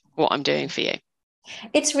what I'm doing for you.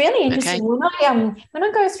 It's really interesting. Okay. When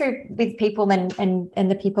I go through with people and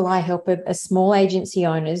the people I help are small agency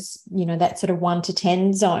owners, that sort of 1 to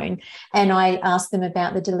 10 zone, and I ask them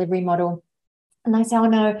about the delivery model. And they say, oh,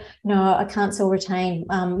 no, I can't still retain.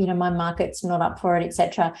 My market's not up for it,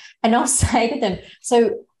 etc. And I'll say to them,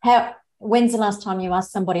 so when's the last time you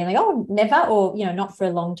asked somebody? And they go, oh, never, or, not for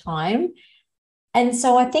a long time. And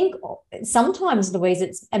so I think sometimes, Louise,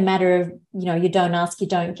 it's a matter of, you don't ask, you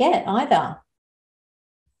don't get either.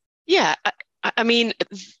 Yeah, I mean,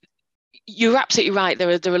 you're absolutely right. There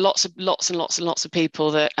are lots of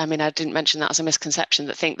people that, I didn't mention that as a misconception,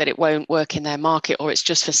 that think that it won't work in their market, or it's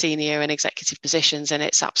just for senior and executive positions, and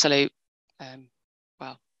it's absolute,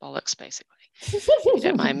 bollocks, basically. If you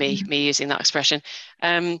don't mind me using that expression.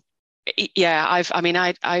 Yeah,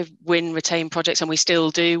 I win retained projects, and we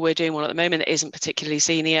still do. We're doing one at the moment that isn't particularly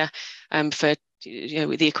senior, for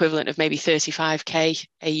the equivalent of maybe 35k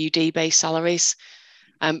AUD based salaries.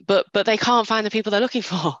 But they can't find the people they're looking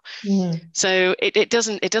for. Mm. So it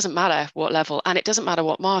doesn't matter what level, and it doesn't matter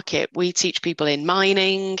what market. We teach people in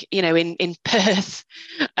mining, in Perth.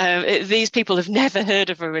 These people have never heard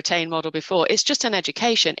of a retained model before. It's just an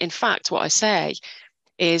education. In fact, what I say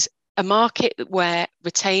is a market where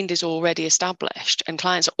retained is already established and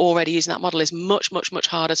clients are already using that model is much, much, much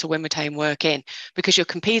harder to win retained work in, because you're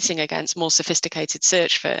competing against more sophisticated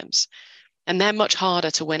search firms, and they're much harder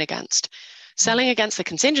to win against. Selling against the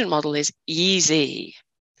contingent model is easy.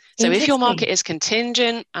 So if your market is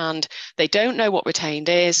contingent and they don't know what retained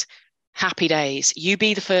is, happy days. You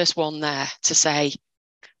be the first one there to say,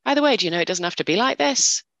 by the way, do you know it doesn't have to be like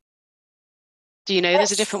this? Do you know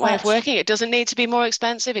there's a different way of working? It doesn't need to be more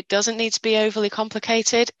expensive. It doesn't need to be overly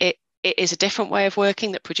complicated. It is a different way of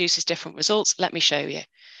working that produces different results. Let me show you.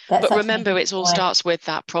 But remember, it all starts with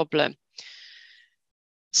that problem.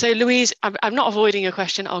 So, Louise, I'm not avoiding your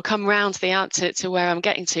question. I'll come round to the answer to where I'm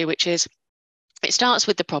getting to, which is it starts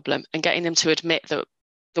with the problem and getting them to admit that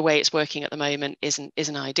the way it's working at the moment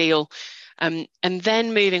isn't ideal. And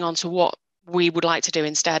then moving on to what we would like to do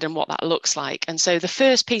instead and what that looks like. And so the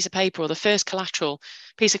first piece of paper, or the first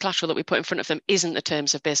piece of collateral that we put in front of them, isn't the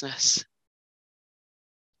terms of business.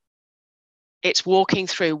 It's walking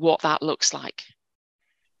through what that looks like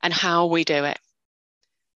and how we do it.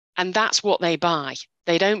 And that's what they buy.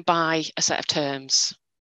 They don't buy a set of terms.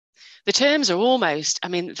 The terms are almost,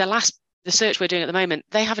 the search we're doing at the moment,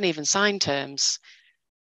 they haven't even signed terms.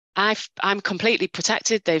 I'm completely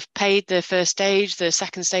protected. They've paid the first stage. The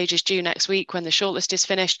second stage is due next week when the shortlist is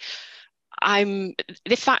finished.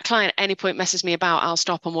 If that client at any point messes me about, I'll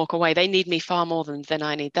stop and walk away. They need me far more than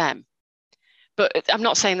I need them. But I'm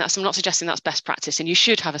not suggesting that's best practice, and you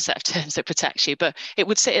should have a set of terms that protects you, but it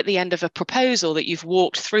would sit at the end of a proposal that you've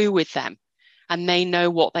walked through with them, and they know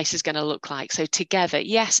what this is going to look like. So together,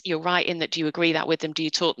 yes, you're right in that. Do you agree that with them? Do you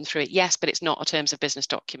talk them through it? Yes, but it's not a terms of business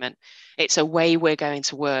document. It's a way we're going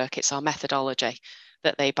to work. It's our methodology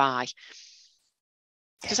that they buy.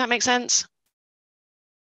 Does that make sense?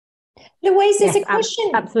 Louise, there's a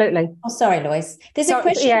question. Absolutely. Oh, sorry, Louise. There's a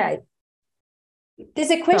question. Yeah.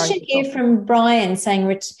 There's a question here from Brian saying,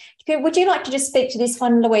 would you like to just speak to this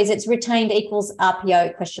one, Louise? It's retained equals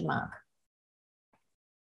RPO, question mark.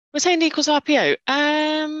 Retained equals RPO?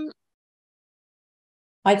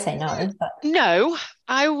 I'd say no. But... No,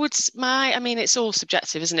 it's all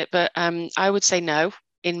subjective, isn't it? But I would say no,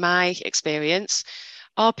 in my experience.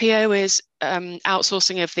 RPO is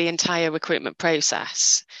outsourcing of the entire recruitment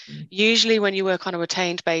process. Usually when you work on a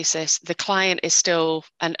retained basis, the client is still,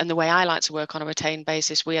 and the way I like to work on a retained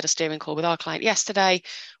basis, we had a steering call with our client yesterday.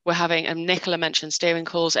 We're having, and Nicola mentioned steering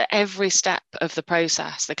calls at every step of the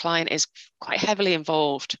process. The client is quite heavily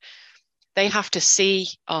involved. They have to see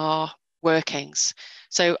our workings.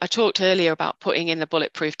 So I talked earlier about putting in the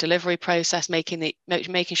bulletproof delivery process, making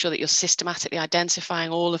sure that you're systematically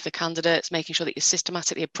identifying all of the candidates, making sure that you're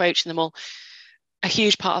systematically approaching them all. A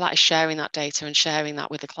huge part of that is sharing that data and sharing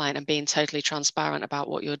that with the client and being totally transparent about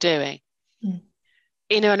what you're doing.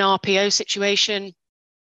 In an RPO situation,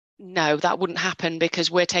 no, that wouldn't happen,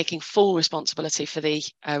 because we're taking full responsibility for the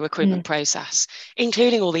recruitment process,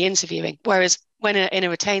 including all the interviewing. Whereas when in a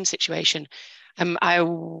retained situation, I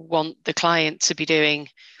want the client to be doing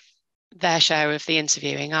their share of the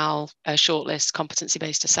interviewing. I'll shortlist,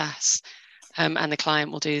 competency-based assess, and the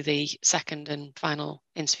client will do the second and final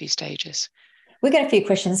interview stages. We've got a few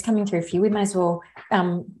questions coming through for you. We may as well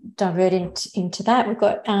divert into that. We've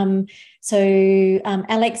got,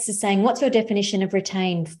 Alex is saying, what's your definition of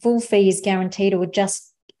retained? Full fee is guaranteed, or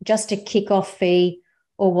just a kick-off fee,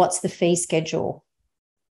 or what's the fee schedule?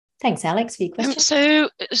 Thanks, Alex, for your question.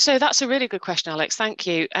 So that's a really good question, Alex. Thank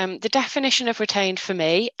you. The definition of retained for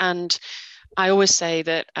me, and I always say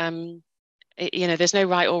that, there's no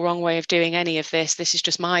right or wrong way of doing any of this. This is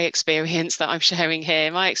just my experience that I'm sharing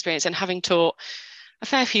here, my experience, and having taught a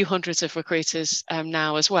fair few hundreds of recruiters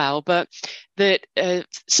now as well, but that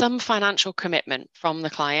some financial commitment from the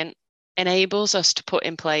client enables us to put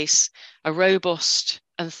in place a robust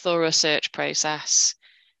and thorough search process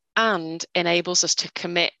and enables us to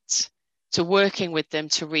commit to working with them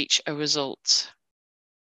to reach a result.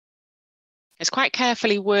 It's quite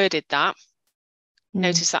carefully worded that.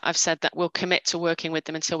 Notice that I've said that we'll commit to working with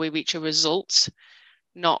them until we reach a result,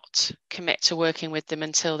 not commit to working with them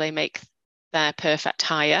until they make their perfect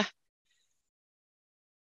hire.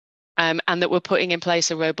 And that we're putting in place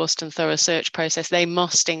a robust and thorough search process. They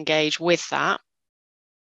must engage with that.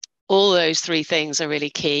 All those three things are really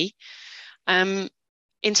key. In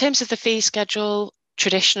terms of the fee schedule,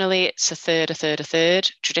 traditionally it's a third, a third, a third.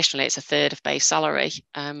 Traditionally it's a third of base salary.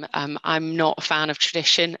 I'm not a fan of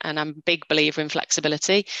tradition, and I'm a big believer in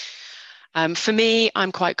flexibility. For me,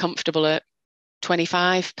 I'm quite comfortable at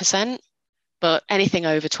 25%, but anything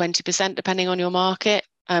over 20%, depending on your market,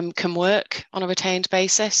 can work on a retained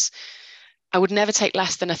basis. I would never take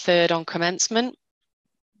less than a third on commencement.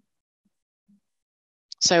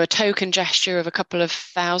 So a token gesture of a couple of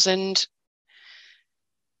thousand,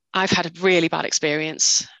 I've had a really bad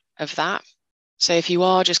experience of that. So if you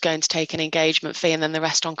are just going to take an engagement fee and then the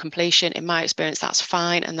rest on completion, in my experience, that's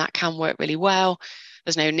fine, and that can work really well.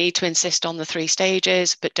 There's no need to insist on the 3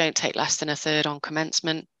 stages, but don't take less than a third on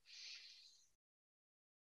commencement.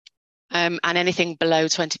 And anything below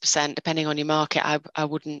 20%, depending on your market, I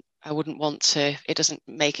wouldn't want to. It doesn't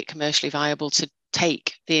make it commercially viable to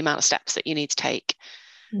take the amount of steps that you need to take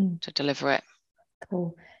to deliver it.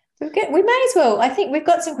 Cool. We may as well, I think we've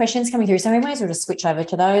got some questions coming through, so we may as well just switch over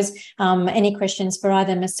to those. Any questions for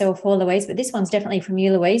either myself or Louise, but this one's definitely from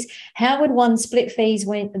you, Louise. How would one split fees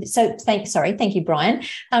when, thank you, Brian.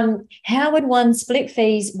 How would one split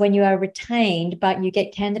fees when you are retained, but you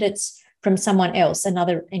get candidates from someone else,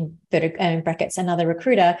 another, in brackets, another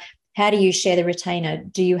recruiter? How do you share the retainer?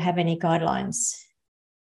 Do you have any guidelines?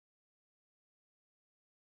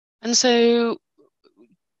 And so,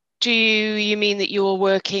 do you mean that you're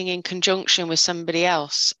working in conjunction with somebody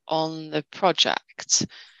else on the project?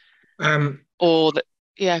 Or that,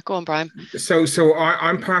 yeah, go on, Brian. So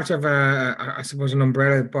I'm part of I suppose an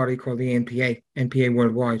umbrella body called the NPA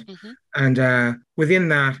Worldwide, and within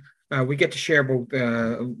that we get to share both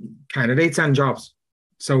candidates and jobs.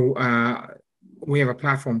 So we have a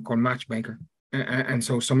platform called Matchmaker, and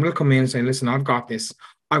so someone will come in and say, "Listen, I've got this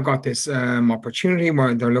opportunity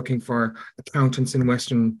where they're looking for accountants in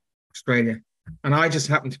Western Australia, and I just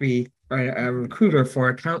happen to be a recruiter for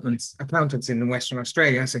accountants in Western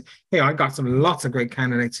Australia." I say, "Hey, I got lots of great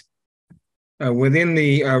candidates." Within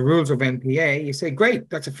the rules of NPA, you say, "Great,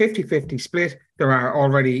 that's a 50-50 split. There are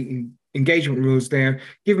already engagement rules there.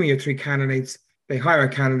 Give me your 3 candidates." They hire a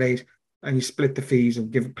candidate, and you split the fees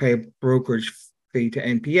and pay a brokerage fee to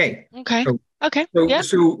NPA. Okay.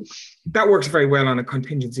 So that works very well on a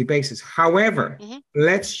contingency basis. However,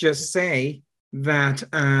 let's just say that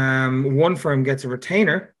one firm gets a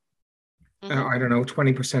retainer, I don't know,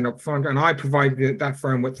 20% up front, and I provide that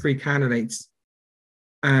firm with 3 candidates.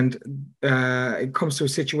 And it comes to a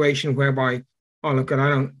situation whereby, oh, look,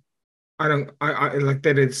 I like,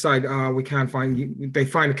 they decide, we can't find you. They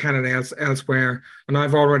find a candidate elsewhere, and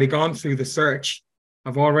I've already gone through the search.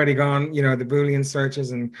 I've already gone, the Boolean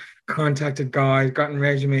searches and contacted guys, gotten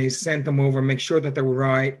resumes, sent them over, make sure that they were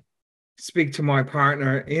right, speak to my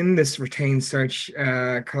partner in this retained search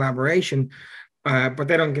collaboration, but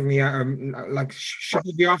they don't give me should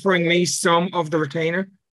they be offering me some of the retainer?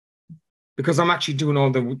 Because I'm actually doing all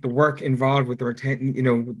the work involved with the retain.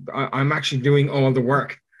 I'm actually doing all the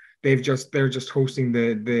work. They're just hosting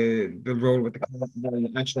the role with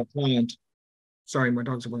the actual client. Sorry, my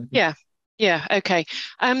dog's away. Yeah. Okay.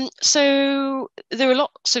 So there are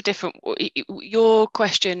lots of different. Your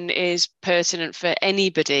question is pertinent for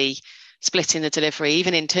anybody splitting the delivery,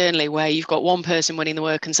 even internally, where you've got one person winning the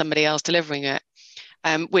work and somebody else delivering it,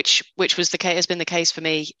 which was the case, has been the case for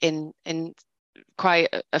me in quite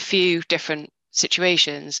a few different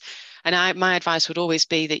situations. And my advice would always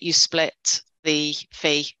be that you split the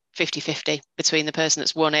fee 50-50 between the person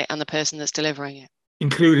that's won it and the person that's delivering it,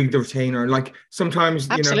 including the retainer. Like sometimes,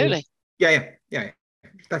 absolutely. Yeah.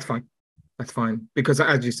 That's fine. Because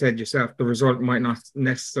as you said yourself, the result might not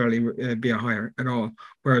necessarily be a hire at all.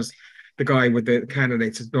 Whereas the guy with the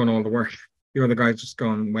candidates has done all the work. The other guy's just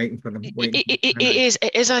gone waiting for them. It is,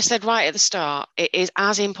 as I said right at the start, it is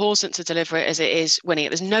as important to deliver it as it is winning it.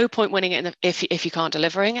 There's no point winning it if you can't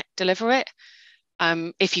deliver it.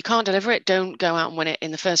 If you can't deliver it, don't go out and win it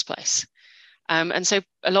in the first place. And so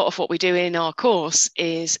a lot of what we do in our course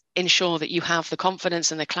is ensure that you have the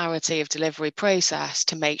confidence and the clarity of delivery process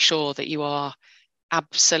to make sure that you are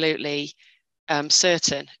absolutely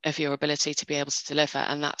certain of your ability to be able to deliver,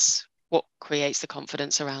 and that's what creates the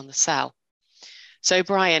confidence around the sell. So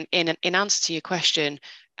Brian, in answer to your question,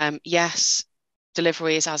 yes,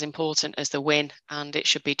 delivery is as important as the win, and it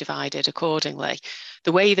should be divided accordingly.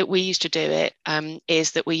 The way that we used to do it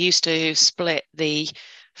is that we used to split the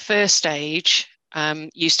first stage,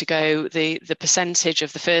 used to go, the percentage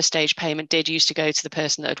of the first stage payment used to go to the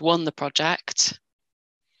person that had won the project.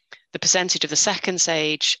 The percentage of the second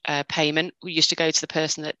stage payment used to go to the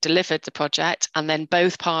person that delivered the project, and then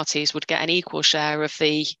both parties would get an equal share of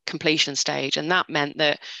the completion stage. And that meant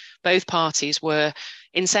that both parties were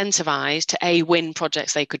incentivized to A, win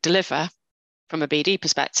projects they could deliver from a BD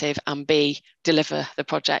perspective, and B, deliver the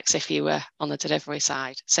projects if you were on the delivery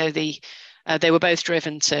side. So they were both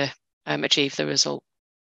driven to achieve the result.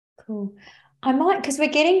 Cool. I might, because we're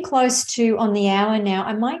getting close to on the hour now,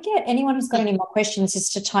 I might get anyone who's got any more questions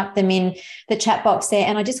just to type them in the chat box there.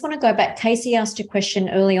 And I just want to go back. Casey asked a question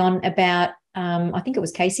early on about, I think it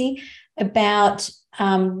was Casey, about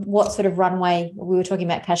what sort of runway, we were talking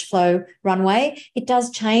about cash flow runway. It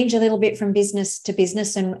does change a little bit from business to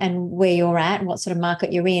business and where you're at and what sort of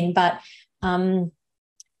market you're in. But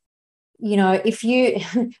you know, if you,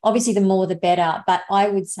 obviously the more the better, but I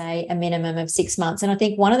would say a minimum of 6 months. And I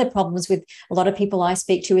think one of the problems with a lot of people I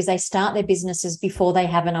speak to is they start their businesses before they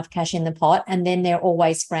have enough cash in the pot, and then they're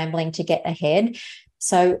always scrambling to get ahead.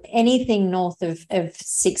 So anything north of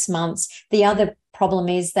 6 months. The other problem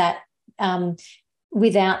is that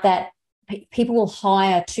without that, people will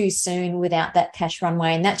hire too soon without that cash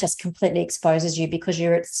runway, and that just completely exposes you, because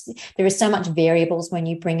there is so much variables when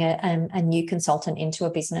you bring a new consultant into a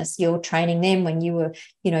business. You're training them when you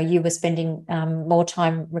were spending more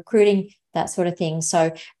time recruiting, that sort of thing.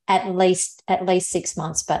 So at least 6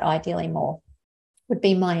 months, but ideally more, would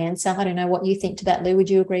be my answer. I don't know what you think to that, Lou. Would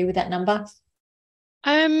you agree with that number?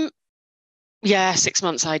 Yeah, 6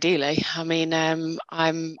 months ideally. I mean,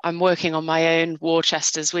 I'm working on my own war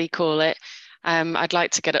chest, as we call it. I'd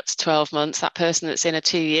like to get up to 12 months. That person that's in a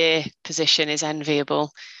 2-year position is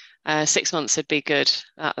enviable. 6 months would be good.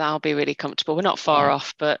 That'll be really comfortable. We're not far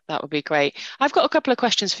off, but that would be great. I've got a couple of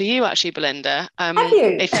questions for you, actually, Belinda. Have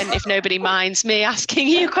you? If nobody minds me asking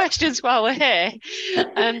you questions while we're here.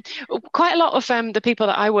 Quite a lot of the people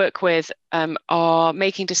that I work with are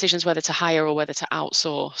making decisions whether to hire or whether to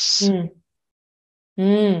outsource.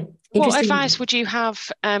 What advice would you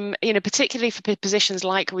have, particularly for positions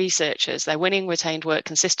like researchers? They're winning retained work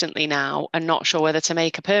consistently now and not sure whether to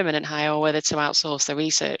make a permanent hire or whether to outsource the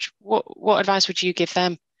research. What advice would you give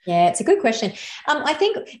them? Yeah, it's a good question. I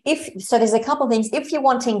think there's a couple of things. If you're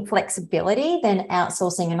wanting flexibility, then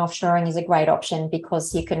outsourcing and offshoring is a great option,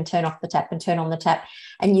 because you can turn off the tap and turn on the tap,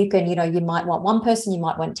 and you can, you might want one person, you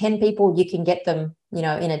might want 10 people, you can get them, in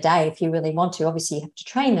a day if you really want to. Obviously, you have to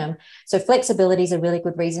train them. So flexibility is a really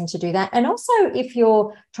good reason to do that. And also, if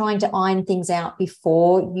you're trying to iron things out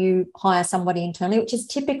before you hire somebody internally, which is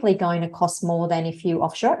typically going to cost more than if you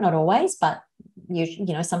offshore it, not always, but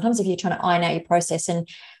sometimes if you're trying to iron out your process and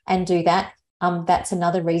do that, that's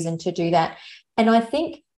another reason to do that. And I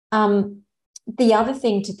think the other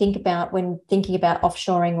thing to think about when thinking about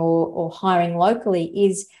offshoring or hiring locally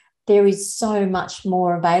is there is so much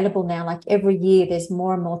more available now. Like every year, there's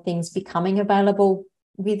more and more things becoming available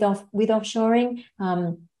with offshoring,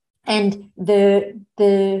 and the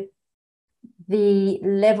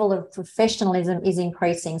level of professionalism is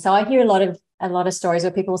increasing. So I hear a lot of stories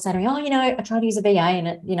where people say to me, I tried to use a VA and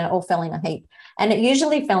it, all fell in a heap. And it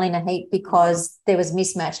usually fell in a heap because there was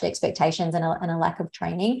mismatched expectations and a lack of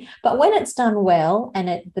training. But when it's done well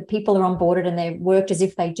and the people are onboarded and they've worked as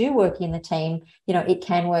if they do work in the team, it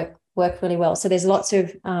can work really well. So there's lots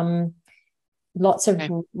of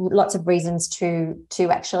reasons to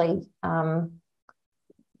actually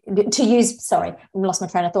to use. Sorry, I lost my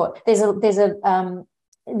train of thought. There's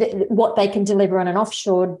what they can deliver on an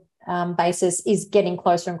offshore basis is getting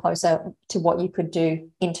closer and closer to what you could do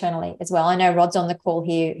internally as well. I know Rod's on the call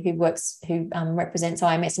here who represents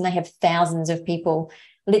IMS, and they have thousands of people,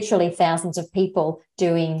 literally thousands of people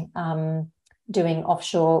doing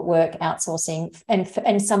offshore work, outsourcing,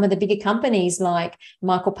 and some of the bigger companies like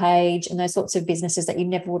Michael Page and those sorts of businesses that you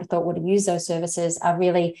never would have thought would have used those services are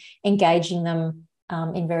really engaging them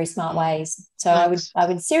in very smart ways. So I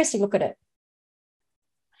would seriously look at it.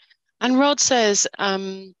 And Rod says,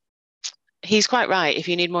 he's quite right. If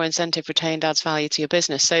you need more incentive, retained adds value to your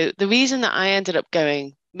business. So the reason that I ended up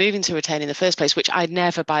moving to retain in the first place, which I'd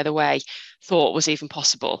never, by the way, thought was even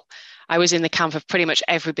possible. I was in the camp of pretty much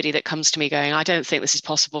everybody that comes to me going, I don't think this is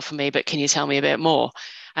possible for me, but can you tell me a bit more?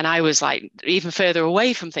 And I was like even further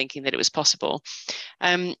away from thinking that it was possible.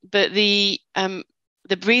 But the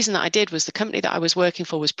the reason that I did was the company that I was working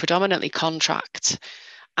for was predominantly contract,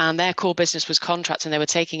 and their core business was contract, and they were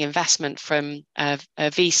taking investment from a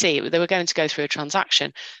VC. They were going to go through a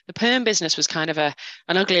transaction. The perm business was kind of an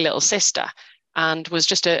ugly little sister and was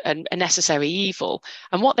just a necessary evil.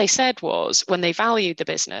 And what they said was, when they valued the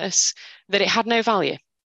business, that it had no value,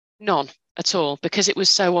 none at all, because it was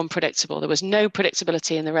so unpredictable. There was no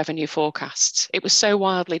predictability in the revenue forecasts. It was so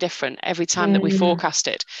wildly different every time that we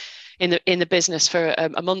forecasted in the business for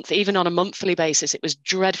a month. Even on a monthly basis, it was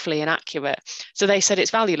dreadfully inaccurate. So they said it's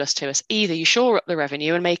valueless to us. Either you shore up the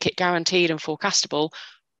revenue and make it guaranteed and forecastable,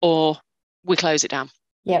 or we close it down.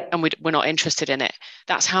 Yep. And we're not interested in it.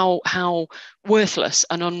 That's how worthless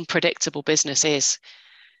and unpredictable business is.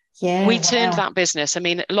 Yeah, we turned that business, I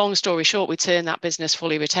mean, long story short, we turned that business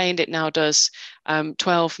fully retained. It now does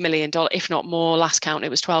 $12 million, if not more. Last count, it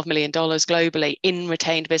was $12 million globally in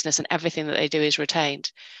retained business, and everything that they do is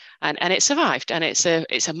retained. And it survived, and it's a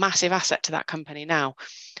massive asset to that company now.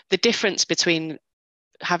 The difference between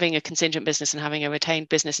having a contingent business and having a retained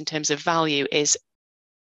business in terms of value is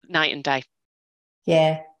night and day.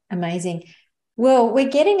 Yeah, amazing. Well, we're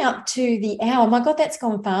getting up to the hour. My God, that's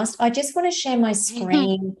gone fast. I just want to share my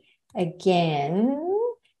screen again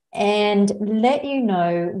and let you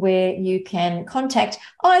know where you can contact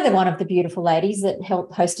either one of the beautiful ladies that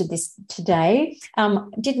hosted this today.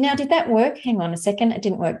 Did that work? Hang on a second. It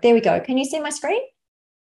didn't work. There we go. Can you see my screen?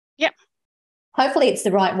 Yep. Hopefully it's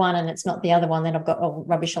the right one and it's not the other one that I've got all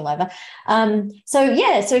rubbish all over. So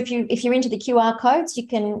if you're into the QR codes, you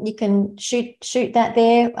can shoot that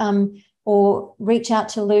there, or reach out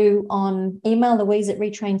to Lou on email,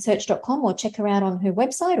 louise@retrainedsearch.com, or check her out on her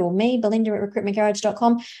website, or me,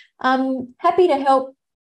 Belinda@recruitmentgarage.com. Happy to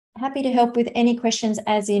help with any questions,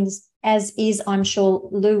 as is, I'm sure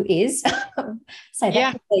Lou is. Say that.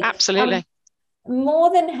 Yeah, quickly. Absolutely.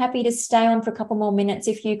 More than happy to stay on for a couple more minutes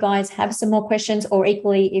if you guys have some more questions, or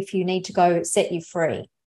equally if you need to go set you free.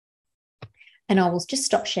 And I will just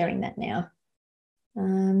stop sharing that now.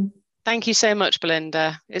 Thank you so much,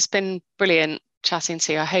 Belinda. It's been brilliant chatting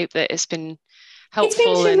to you. I hope that it's been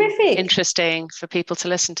helpful and interesting for people to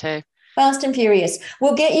listen to. Fast and furious.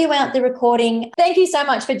 We'll get you out the recording. Thank you so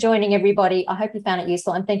much for joining, everybody. I hope you found it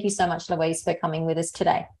useful. And thank you so much, Louise, for coming with us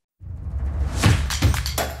today.